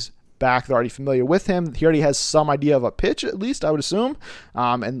fact that he's back, they're already familiar with him. He already has some idea of a pitch, at least, I would assume.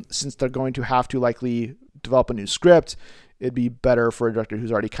 And since they're going to have to likely develop a new script, it'd be better for a director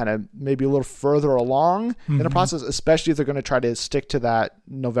who's already kind of maybe a little further along in the process, especially if they're going to try to stick to that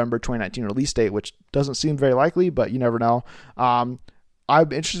November 2019 release date, which doesn't seem very likely, but you never know.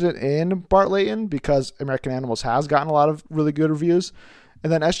 I'm interested in Bart Layton because American Animals has gotten a lot of really good reviews.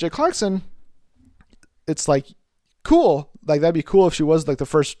 And then S.J. Clarkson, it's like, cool. Like, that'd be cool if she was like the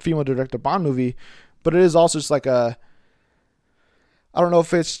first female directed Bond movie, but it is also just like I don't know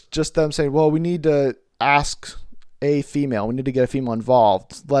if it's just them saying, well, we need to ask a female. We need to get a female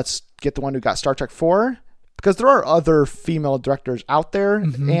involved. Let's get the one who got Star Trek 4. Because there are other female directors out there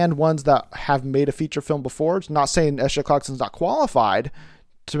and ones that have made a feature film before. It's not saying S.J. Clarkson's not qualified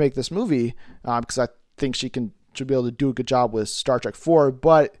to make this movie, because I think she should be able to do a good job with Star Trek 4.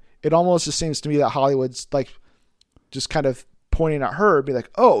 But it almost just seems to me that Hollywood's like just kind of pointing at her, be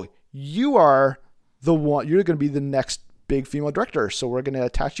like, oh, you are the one. You're going to be the next big female director, so we're going to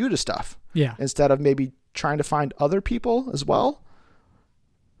attach you to stuff. Yeah. Instead of maybe trying to find other people as well.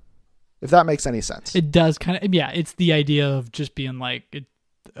 If that makes any sense. It does kind of, yeah. It's the idea of just being like,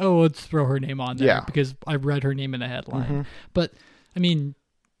 let's throw her name on there because I read her name in the headline. But I mean,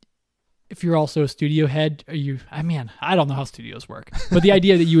 if you're also a studio head, I don't know how studios work, but the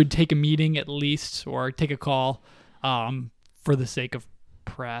idea that you would take a meeting at least or take a call for the sake of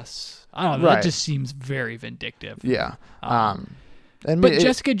press, I don't know. That just seems very vindictive. Yeah. But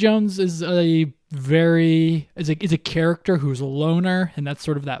Jessica Jones is a character who's a loner, and that's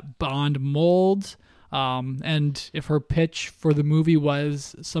sort of that Bond mold. And if her pitch for the movie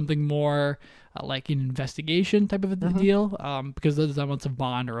was something more like an investigation type of a deal, because those elements of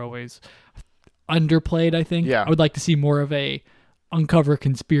Bond are always underplayed, I think. Yeah. I would like to see more of a uncover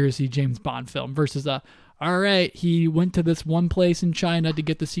conspiracy James Bond film versus all right, he went to this one place in China to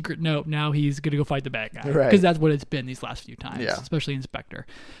get the secret note. Now he's going to go fight the bad guy. Right. Because that's what it's been these last few times, especially Inspector.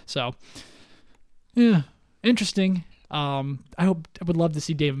 So, yeah, interesting. I would love to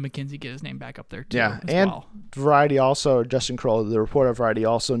see David Mackenzie get his name back up there, too. Yeah, and Variety also, Justin Kroll, the reporter of Variety,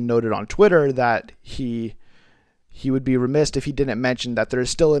 also noted on Twitter that he would be remiss if he didn't mention that there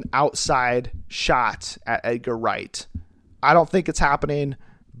is still an outside shot at Edgar Wright. I don't think it's happening,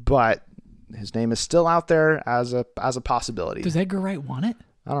 but his name is still out there as a possibility. Does Edgar Wright want it?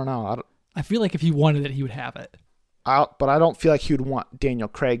 I don't know. I feel like if he wanted it, he would have it. But I don't feel like he would want Daniel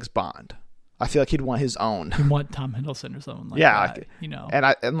Craig's Bond. I feel like he'd want his own. He'd want Tom Hiddleston or something like that. Like, you know.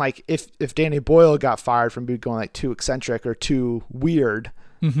 And like if Danny Boyle got fired from going like too eccentric or too weird,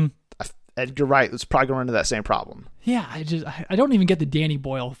 Edgar Wright was probably going to run into that same problem. Yeah, I don't even get the Danny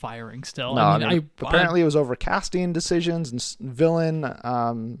Boyle firing still. No, apparently it was over casting decisions and villain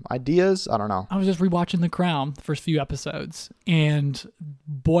ideas. I don't know. I was just rewatching The Crown, the first few episodes, and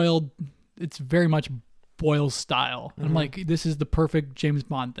Boyle, it's very much Boyle's style. I'm like, this is the perfect James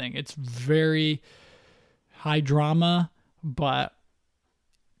Bond thing. It's very high drama, but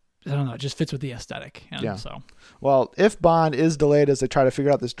I don't know, it just fits with the aesthetic. So, well, if Bond is delayed as they try to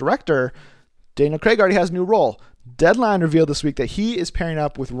figure out this director, Daniel Craig already has a new role. Deadline revealed this week that he is pairing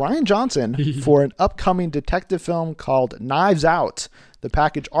up with Rian Johnson for an upcoming detective film called Knives Out. The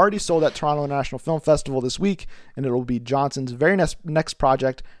package already sold at Toronto International Film Festival this week, and it will be Johnson's very next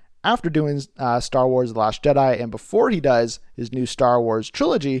project after doing Star Wars The Last Jedi and before he does his new Star Wars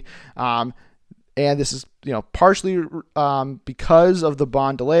trilogy. And this is, partially because of the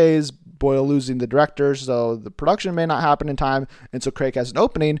Bond delays, Boyle losing the director, so the production may not happen in time, and so Craig has an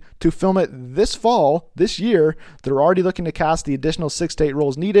opening to film it this fall, this year. They're already looking to cast the additional 6 to 8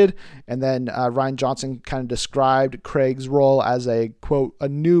 roles needed, and then Rian Johnson kind of described Craig's role as a, quote, a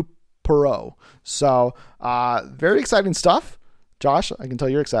new Poirot. So very exciting stuff. Josh, I can tell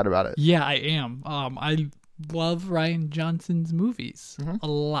you're excited about it. Yeah, I am. I love Ryan Johnson's movies a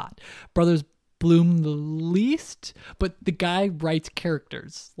lot. Brothers Bloom the least, but the guy writes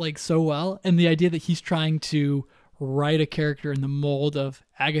characters like so well, and the idea that he's trying to write a character in the mold of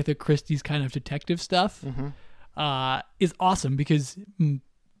Agatha Christie's kind of detective stuff is awesome, because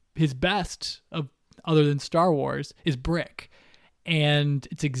his best of other than Star Wars is Brick, and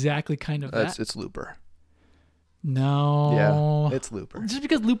it's exactly kind of that. It's Looper. No, Yeah, it's Looper. Just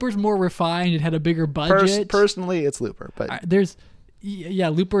because Looper's more refined and had a bigger budget. Personally, it's Looper, but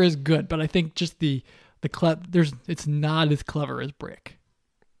Looper is good, but I think just it's not as clever as Brick.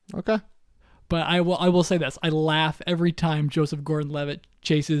 okay. But I will say this: I laugh every time Joseph Gordon-Levitt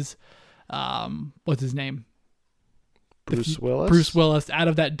chases, what's his name? Bruce Willis out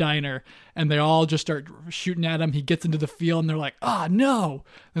of that diner, and they all just start shooting at him. He gets into the field, and they're like, "Ah, no!"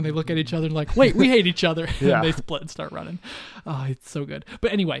 And they look at each other and like, "Wait, we hate each other." Yeah. And they split and start running. Oh, it's so good.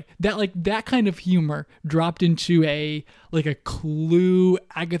 But anyway, that kind of humor dropped into a Clue,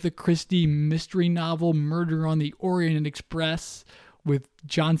 Agatha Christie mystery novel, Murder on the Orient Express, with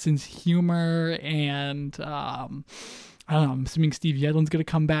Johnson's humor and I don't know, I'm assuming Steve Yedlin's going to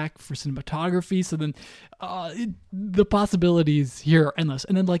come back for cinematography. So then the possibilities here are endless.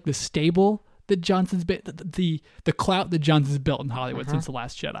 And then the stable that Johnson's built, the clout that Johnson's built in Hollywood since The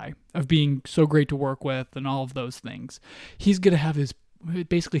Last Jedi, of being so great to work with and all of those things. He's going to have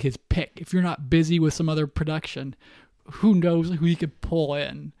basically his pick. If you're not busy with some other production, who knows who he could pull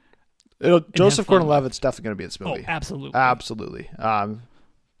in. Joseph Gordon-Levitt's definitely going to be in this movie. Oh, absolutely. Absolutely.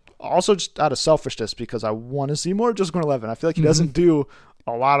 Also, just out of selfishness, because I want to see more of Joseph Gordon-Levitt. I feel like he doesn't do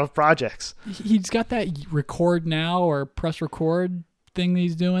a lot of projects. He's got that record now or press record thing that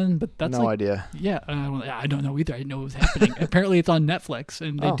he's doing, but that's no idea. Yeah, I don't know either. I didn't know it was happening. Apparently, it's on Netflix,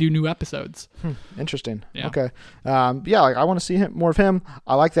 and they do new episodes. Interesting. Yeah. Okay. I want to see more of him.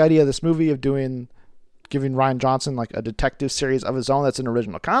 I like the idea of this movie of giving Ryan Johnson a detective series of his own. That's an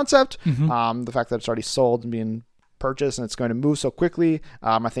original concept. The fact that it's already sold and being purchased and it's going to move so quickly,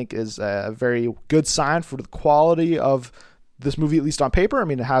 I think is a very good sign for the quality of this movie, at least on paper. I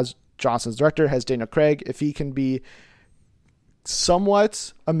mean, it has Johnson's director, it has Daniel Craig. If he can be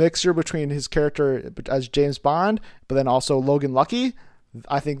somewhat a mixture between his character as James Bond, but then also Logan Lucky,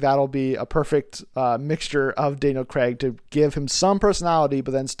 I think that'll be a perfect mixture of Daniel Craig to give him some personality,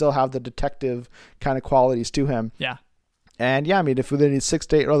 but then still have the detective kind of qualities to him. Yeah. And I mean, if we need 6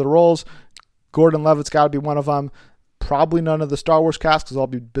 to 8 other roles, Gordon-Levitt's got to be one of them. Probably none of the Star Wars cast, because I'll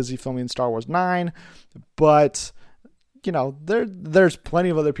be busy filming Star Wars 9. But, there's plenty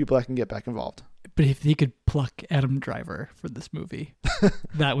of other people that can get back involved. But if he could pluck Adam Driver for this movie,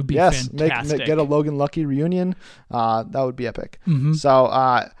 that would be Yes, fantastic. get a Logan Lucky reunion. That would be epic.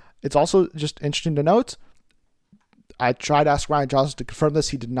 So it's also just interesting to note, I tried to ask Ryan Johnson to confirm this.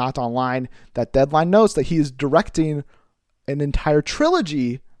 He did not online. That Deadline notes that he is directing an entire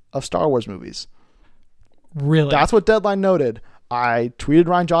trilogy of Star Wars movies. Really? That's what Deadline noted. I tweeted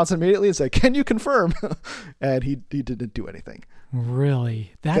Ryan Johnson immediately and said, "Can you confirm?" And he didn't do anything.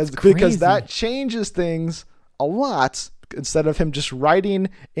 Really? That's crazy. Because that changes things a lot. Instead of him just writing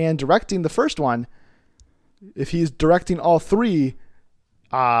and directing the first one, if he's directing all three,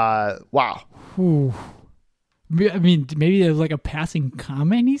 wow. Ooh. I mean, maybe there's a passing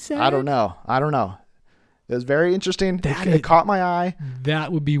comment he said? I don't know. It was very interesting. It caught my eye.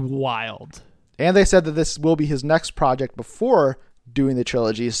 That would be wild. And they said that this will be his next project before doing the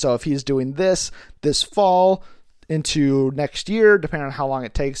trilogy. So if he's doing this fall into next year, depending on how long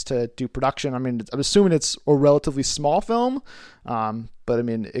it takes to do production, I mean, I'm assuming it's a relatively small film, but I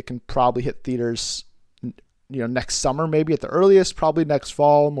mean, it can probably hit theaters, next summer, maybe at the earliest, probably next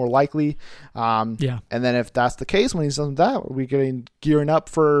fall, more likely. Yeah. And then if that's the case, when he's done that, are we gearing up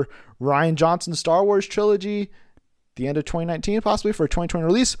for Ryan Johnson's Star Wars trilogy? The end of 2019, possibly for a 2020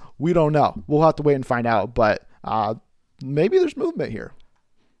 release? We don't know. We'll have to wait and find out. But maybe there's movement here.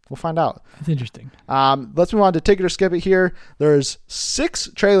 We'll find out. That's interesting. Let's move on to Take It or Skip It here. There's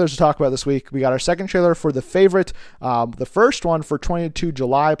 6 trailers to talk about this week. We got our second trailer for The Favorite. The first one for 22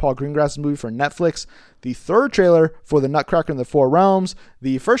 July, Paul Greengrass's movie for Netflix. The third trailer for The Nutcracker and the Four Realms.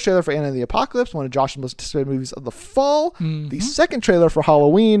 The first trailer for Anna and the Apocalypse, one of Josh's most anticipated movies of the fall. The second trailer for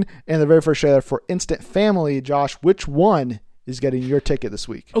Halloween. And the very first trailer for Instant Family. Josh, which one is getting your ticket this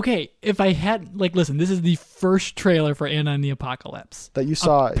week? Okay, if I had, listen, this is the first trailer for Anna and the Apocalypse. That you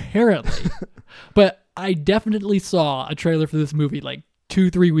saw. Apparently. But I definitely saw a trailer for this movie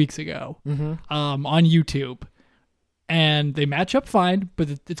 2-3 weeks ago on YouTube. And they match up fine, but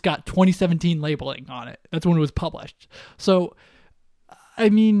it's got 2017 labeling on it. That's when it was published. So, I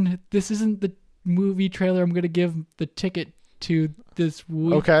mean, this isn't the movie trailer I'm going to give the ticket to this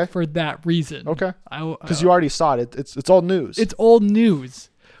week Okay. for that reason. Okay. Because you already saw it. It's old news. It's old news.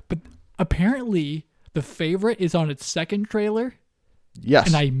 But apparently the favorite is on its second trailer, yes.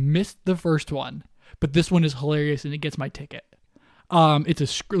 and I missed the first one. But this one is hilarious, and it gets my ticket. It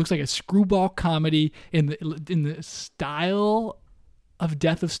looks like a screwball comedy in the style of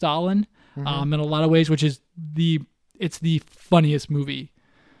Death of Stalin, in a lot of ways, which is it's the funniest movie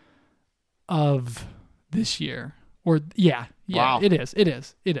of this year. Wow. It is.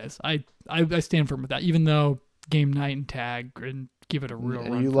 I stand firm with that, even though Game Night and Tag and give it a real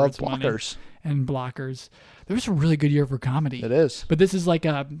run. And you for love its money. Blockers. And Blockers. There was a really good year for comedy. It is. But this is like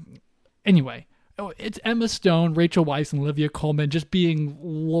anyway. It's Emma Stone, Rachel Weisz, and Olivia Colman just being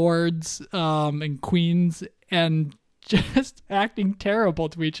lords and queens and just acting terrible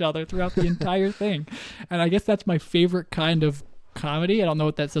to each other throughout the entire thing. And I guess that's my favorite kind of comedy. I don't know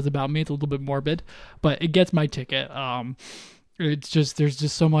what that says about me. It's a little bit morbid, but it gets my ticket. It's just, there's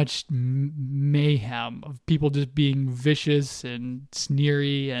just so much mayhem of people just being vicious and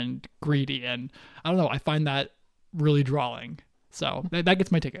sneery and greedy. And I don't know, I find that really drawing. So that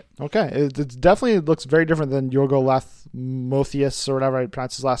gets my ticket. Okay. It definitely looks very different than Yorgo Lanthimos or whatever I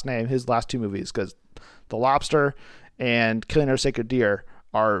pronounce his last name, his last two movies, because The Lobster and Killing Our Sacred Deer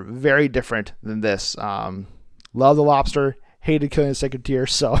are very different than this. Love The Lobster, hated Killing a Sacred Deer,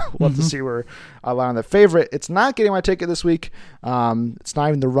 so we'll have to see where I lie on the favorite. It's not getting my ticket this week. It's not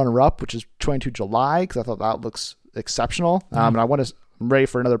even the runner-up, which is 22 July, because I thought that looks exceptional. And I'm ready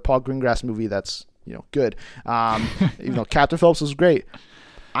for another Paul Greengrass movie that's good. Captain Phillips was great.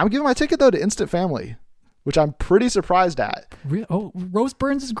 I'm giving my ticket, though, to Instant Family, which I'm pretty surprised at. Rose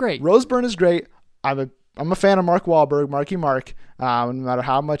Byrne is great. Rose Byrne is great. I'm a fan of Mark Wahlberg, Marky Mark, no matter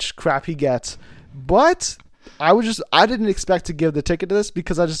how much crap he gets. But I didn't expect to give the ticket to this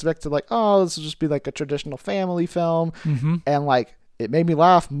because I just expected this will just be like a traditional family film. And it made me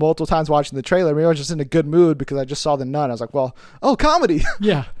laugh multiple times watching the trailer. Maybe I was just in a good mood because I just saw The Nun. I was like, comedy.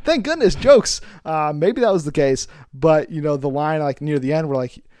 Yeah. Thank goodness, jokes. Maybe that was the case. But, the line near the end where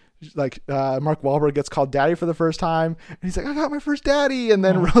Mark Wahlberg gets called daddy for the first time. And he's like, I got my first daddy. And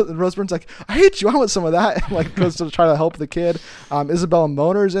then Rose Byrne's like, I hate you. I want some of that. And goes to try to help the kid. Isabella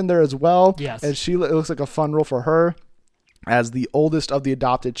Moner's in there as well. Yes. And it looks like a fun role for her as the oldest of the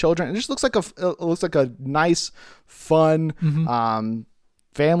adopted children. It just looks like a nice, fun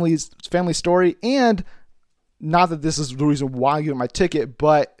family story. And not that this is the reason why I give my ticket,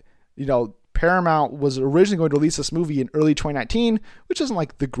 but Paramount was originally going to release this movie in early 2019, which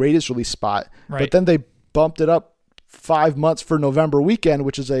isn't the greatest release spot. Right. But then they bumped it up 5 months for November weekend,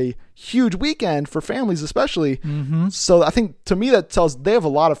 which is a huge weekend for families, especially. So I think to me that tells they have a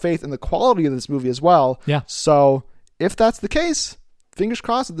lot of faith in the quality of this movie as well. Yeah. So if that's the case, fingers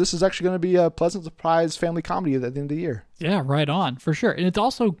crossed that this is actually going to be a pleasant surprise family comedy at the end of the year. Yeah, right on, for sure. And it's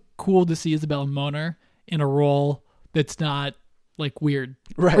also cool to see Isabella Moner in a role that's not weird.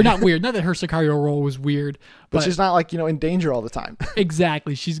 Right. Or not weird. Not that her Sicario role was weird. But she's not in danger all the time.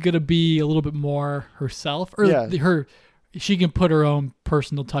 Exactly. She's going to be a little bit more herself. Or she can put her own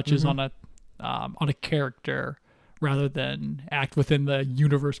personal touches on a character rather than act within the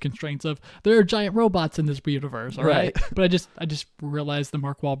universe constraints of there are giant robots in this universe. All right. But I just realized the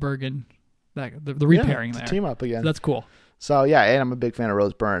Mark Wahlberg and the repairing there. Team up again. So that's cool. So yeah, and I'm a big fan of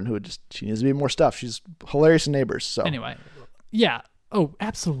Rose Byrne, she needs to be more stuff. She's hilarious in Neighbors. So anyway, yeah. Oh,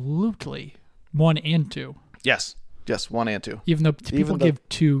 absolutely. 1 and 2. Yes, 1 and 2. Even though people give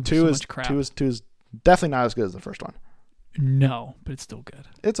 2 so much crap. 2 is definitely not as good as the first one. No, but it's still good.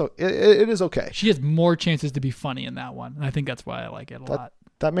 It is okay. She has more chances to be funny in that one, and I think that's why I like it a lot.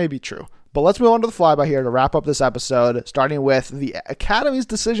 That may be true. But let's move on to the flyby here to wrap up this episode, starting with the Academy's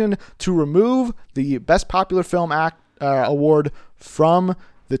decision to remove the Best Popular Film award from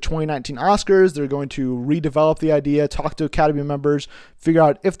the 2019 Oscars. They're going to redevelop the idea, talk to Academy members, figure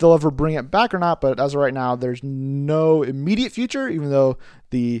out if they'll ever bring it back or not. But as of right now, there's no immediate future, even though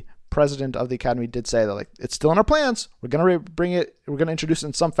the president of the Academy did say that it's still in our plans. We're going to bring it. We're going to introduce it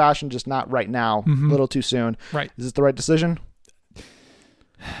in some fashion, just not right now. A little too soon. Right. Is this the right decision?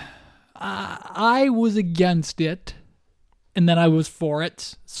 I was against it, and then I was for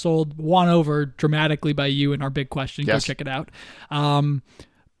it. Won over dramatically by you in our big question. Yes. Go check it out.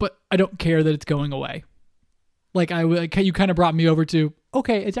 But I don't care that it's going away. You kind of brought me over to,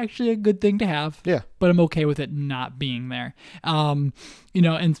 okay, it's actually a good thing to have. Yeah. But I'm okay with it not being there. And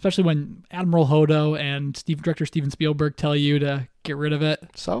especially when Admiral Hodo and director Steven Spielberg tell you to get rid of it.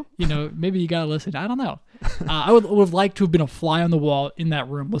 So? Maybe you got to listen. I don't know. I would have liked to have been a fly on the wall in that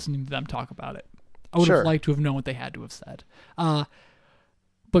room listening to them talk about it. I would have liked to have known what they had to have said.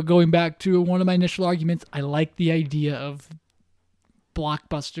 But going back to one of my initial arguments, I like the idea of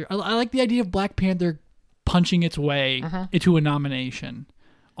blockbuster. I like the idea of Black Panther punching its way into a nomination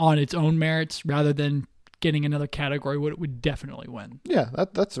on its own merits rather than getting another category where it would definitely win. Yeah,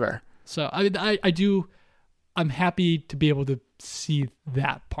 that's fair. So I'm happy to be able to see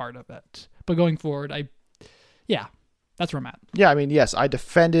that part of it. But going forward, that's where I'm at. Yeah, I mean, yes, I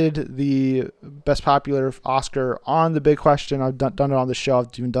defended the Best Popular Oscar on The Big Question. I've done it on the show. I've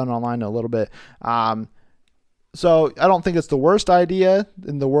even done it online a little bit. So I don't think it's the worst idea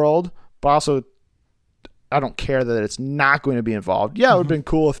in the world, but also I don't care that it's not going to be involved. Yeah, it would have been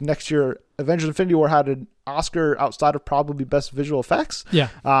cool if next year Avengers Infinity War had an Oscar outside of probably Best Visual Effects. Yeah.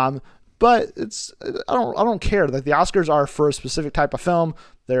 But I don't care. Like, the Oscars are for a specific type of film.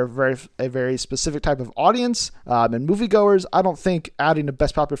 They're a very specific type of audience and moviegoers. I don't think adding a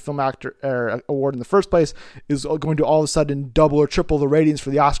Best Popular Film Actor award in the first place is going to all of a sudden double or triple the ratings for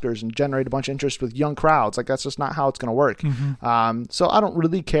the Oscars and generate a bunch of interest with young crowds. Like, that's just not how it's going to work. So I don't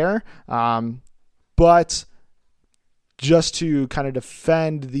really care. But just to kind of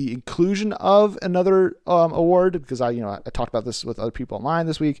defend the inclusion of another award, because I talked about this with other people online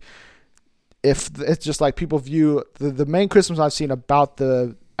this week. If it's just like people view the main criticisms I've seen about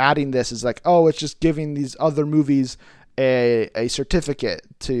the adding this is like, oh, it's just giving these other movies a certificate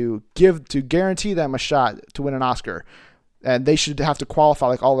to guarantee them a shot to win an Oscar, and they should have to qualify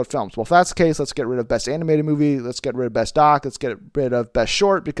like all their films. Well, if that's the case, let's get rid of Best Animated Movie, let's get rid of Best Doc, let's get rid of Best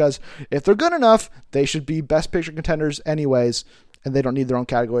Short, because if they're good enough, they should be Best Picture contenders anyways, and they don't need their own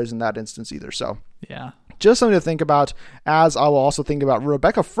categories in that instance either. So yeah. Just something to think about, as I will also think about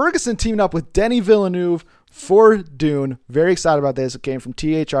Rebecca Ferguson teaming up with Denis Villeneuve for Dune. Very excited about this. It came from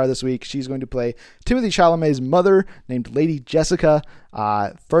THR this week. She's going to play Timothée Chalamet's mother, named Lady Jessica.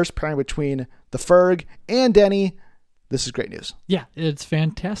 First pairing between the Ferg and Denis. This is great news. Yeah, it's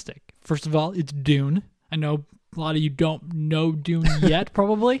fantastic. First of all, it's Dune. I know a lot of you don't know Dune yet,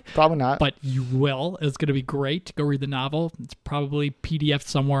 probably. Probably not. But you will. It's going to be great. Go read the novel. It's probably PDF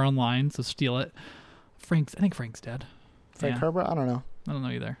somewhere online, so steal it. I think Frank's dead. Frank Herbert? I don't know. I don't know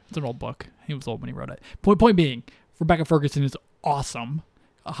either. It's an old book. He was old when he wrote it. Point being, Rebecca Ferguson is awesome.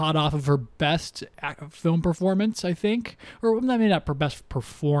 Hot off of her best film performance, I think. Or maybe not her best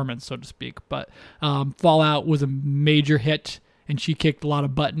performance, so to speak. But Fallout was a major hit, and she kicked a lot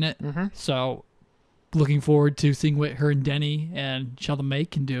of butt in it. So looking forward to seeing what her and Denis and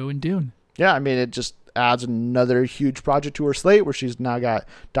Chalamet can do in Dune. Yeah, I mean, it just adds another huge project to her slate where she's now got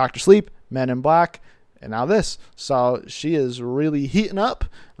Dr. Sleep, Men in Black, and now this. So she is really heating up,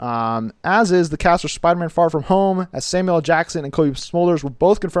 as is the cast of Spider-Man Far From Home, as Samuel L. Jackson and Kobe Smulders were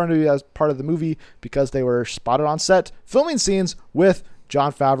both confirmed to be as part of the movie because they were spotted on set filming scenes with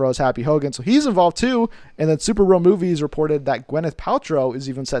Jon Favreau as Happy Hogan. So he's involved too. And then Super Real Movies reported that Gwyneth Paltrow is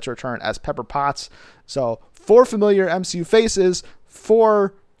even set to return as Pepper Potts. So 4 familiar MCU faces,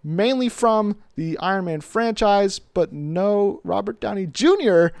 4 mainly from the Iron Man franchise, but no Robert Downey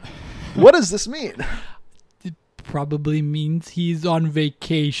Jr. What does this mean? It probably means he's on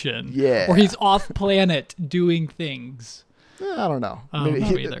vacation. Yeah. Or he's off planet doing things. I don't know. I don't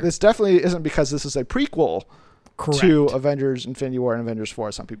know either. This definitely isn't because this is a prequel Correct. to Avengers Infinity War and Avengers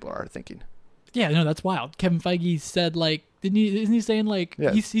 4, some people are thinking. Yeah, no, that's wild. Kevin Feige said, like, isn't he saying, like,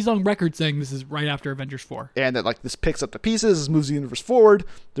 yeah. he's on record saying this is right after Avengers 4. And that, like, this picks up the pieces, this moves the universe forward.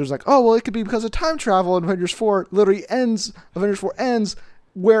 There's like, oh, well, it could be because of time travel, and Avengers 4 literally ends, Avengers 4 ends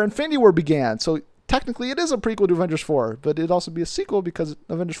where Infinity War began. So technically it is a prequel to Avengers 4, but it'd also be a sequel because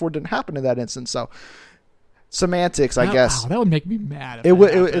Avengers 4 didn't happen in that instance. So semantics, I guess. Wow, that would make me mad.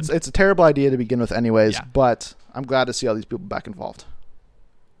 It's a terrible idea to begin with anyways, yeah. But I'm glad to see all these people back involved.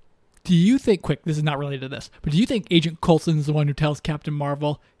 Do you think, this is not related to this, but do you think Agent Coulson is the one who tells Captain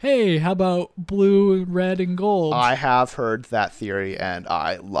Marvel, hey, how about blue, red, and gold? I have heard that theory, and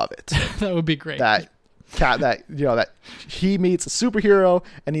I love it. That would be great. That he meets a superhero,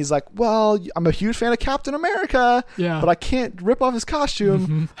 and he's like, well, I'm a huge fan of Captain America, but I can't rip off his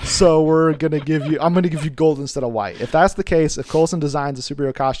costume, so I'm going to give you gold instead of white. If that's the case, if Coulson designs a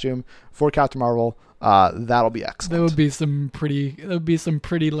superhero costume for Captain Marvel, that'll be excellent. That would be some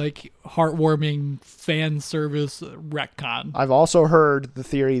pretty like heartwarming fan service retcon. I've also heard the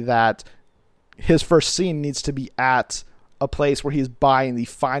theory that his first scene needs to be at a place where he's buying the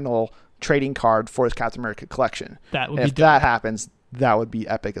final trading card for his Captain America collection. If that happens, that would be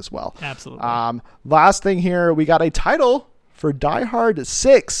epic as well. Absolutely. Last thing here, we got a title for Die Hard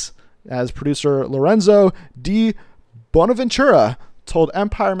 6, as producer Lorenzo Di Bonaventura told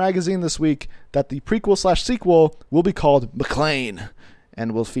Empire Magazine this week that the prequel/sequel will be called McClane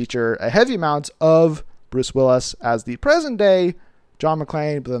and will feature a heavy amount of Bruce Willis as the present day John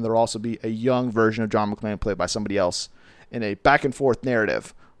McClane, but then there will also be a young version of John McClane played by somebody else. in a back and forth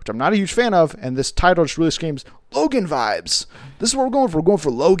narrative, which I'm not a huge fan of. And this title just really screams Logan vibes. This is what we're going for. We're going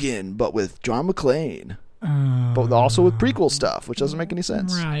for Logan, but with John McClane. But also with prequel stuff, which doesn't make any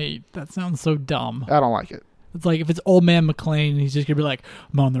sense. Right. That sounds so dumb. I don't like it. It's like if it's Old Man McClane, he's just going to be like,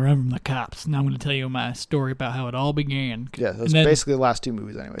 I'm on the run from the cops. Now I'm going to tell you my story about how it all began. Yeah, that's basically the last two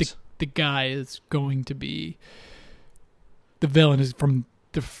movies anyways. The guy is going to be... The villain is from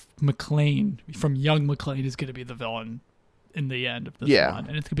the McClane. From young McClane is going to be the villain in the end of this one.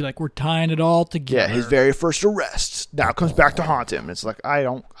 And it's going to be like, we're tying it all together. Yeah, his very first arrest now comes back to haunt him. It's like, I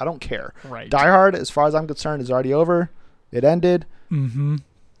don't care. Right. Die Hard, as far as I'm concerned, is already over. It ended. Mm-hmm.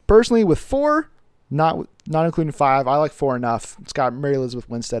 Personally, with 4, not including 5, I like 4 enough. It's got Mary Elizabeth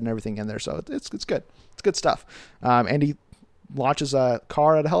Winstead and everything in there, so it's good. It's good stuff. And he launches a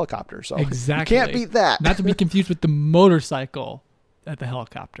car at a helicopter, so exactly. You can't beat that. Not to be confused with the motorcycle at the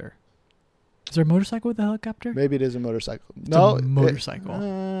helicopter. Is there a motorcycle with the helicopter? Maybe it is a motorcycle. It's a motorcycle.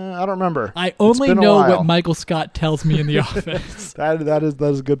 I don't remember. I only know what Michael Scott tells me in the office. That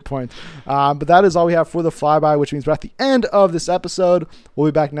is a good point. But that is all we have for the flyby, which means we're at the end of this episode. We'll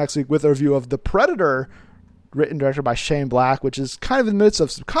be back next week with a review of The Predator, written and directed by Shane Black, which is kind of in the midst of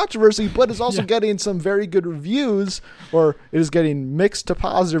some controversy, but is also getting some very good reviews, or it is getting mixed to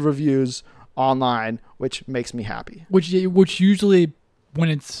positive reviews online, which makes me happy. Which usually, when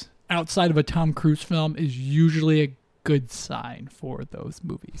it's outside of a Tom Cruise film, is usually a good sign for those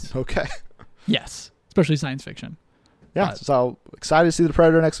movies. Okay. Yes, especially science fiction. Yeah, so excited to see The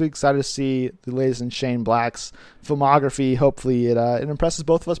Predator next week. Excited to see the latest in Shane Black's filmography. Hopefully it impresses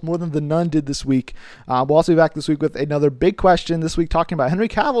both of us more than The Nun did this week. We'll also be back this week with another big question this week, talking about Henry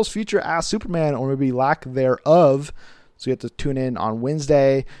Cavill's future as Superman, or maybe lack thereof. So you have to tune in on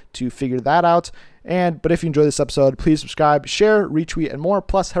Wednesday to figure that out. But if you enjoyed this episode, please subscribe, share, retweet, and more.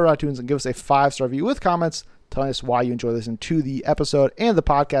 Plus, head over to iTunes and give us a 5-star review with comments telling us why you enjoy listening to the episode and the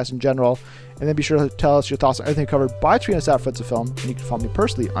podcast in general. And then be sure to tell us your thoughts on everything covered by tweeting us at Friends of Film. And you can follow me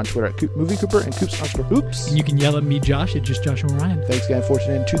personally on Twitter at Movie Cooper and Coops_Hoops. And you can yell at me, Josh, at just Joshua Ryan. Thanks again for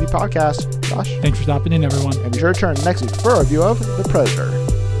tuning in to the podcast. Josh. Thanks for stopping in, everyone. And be sure to return next week for a review of The Predator.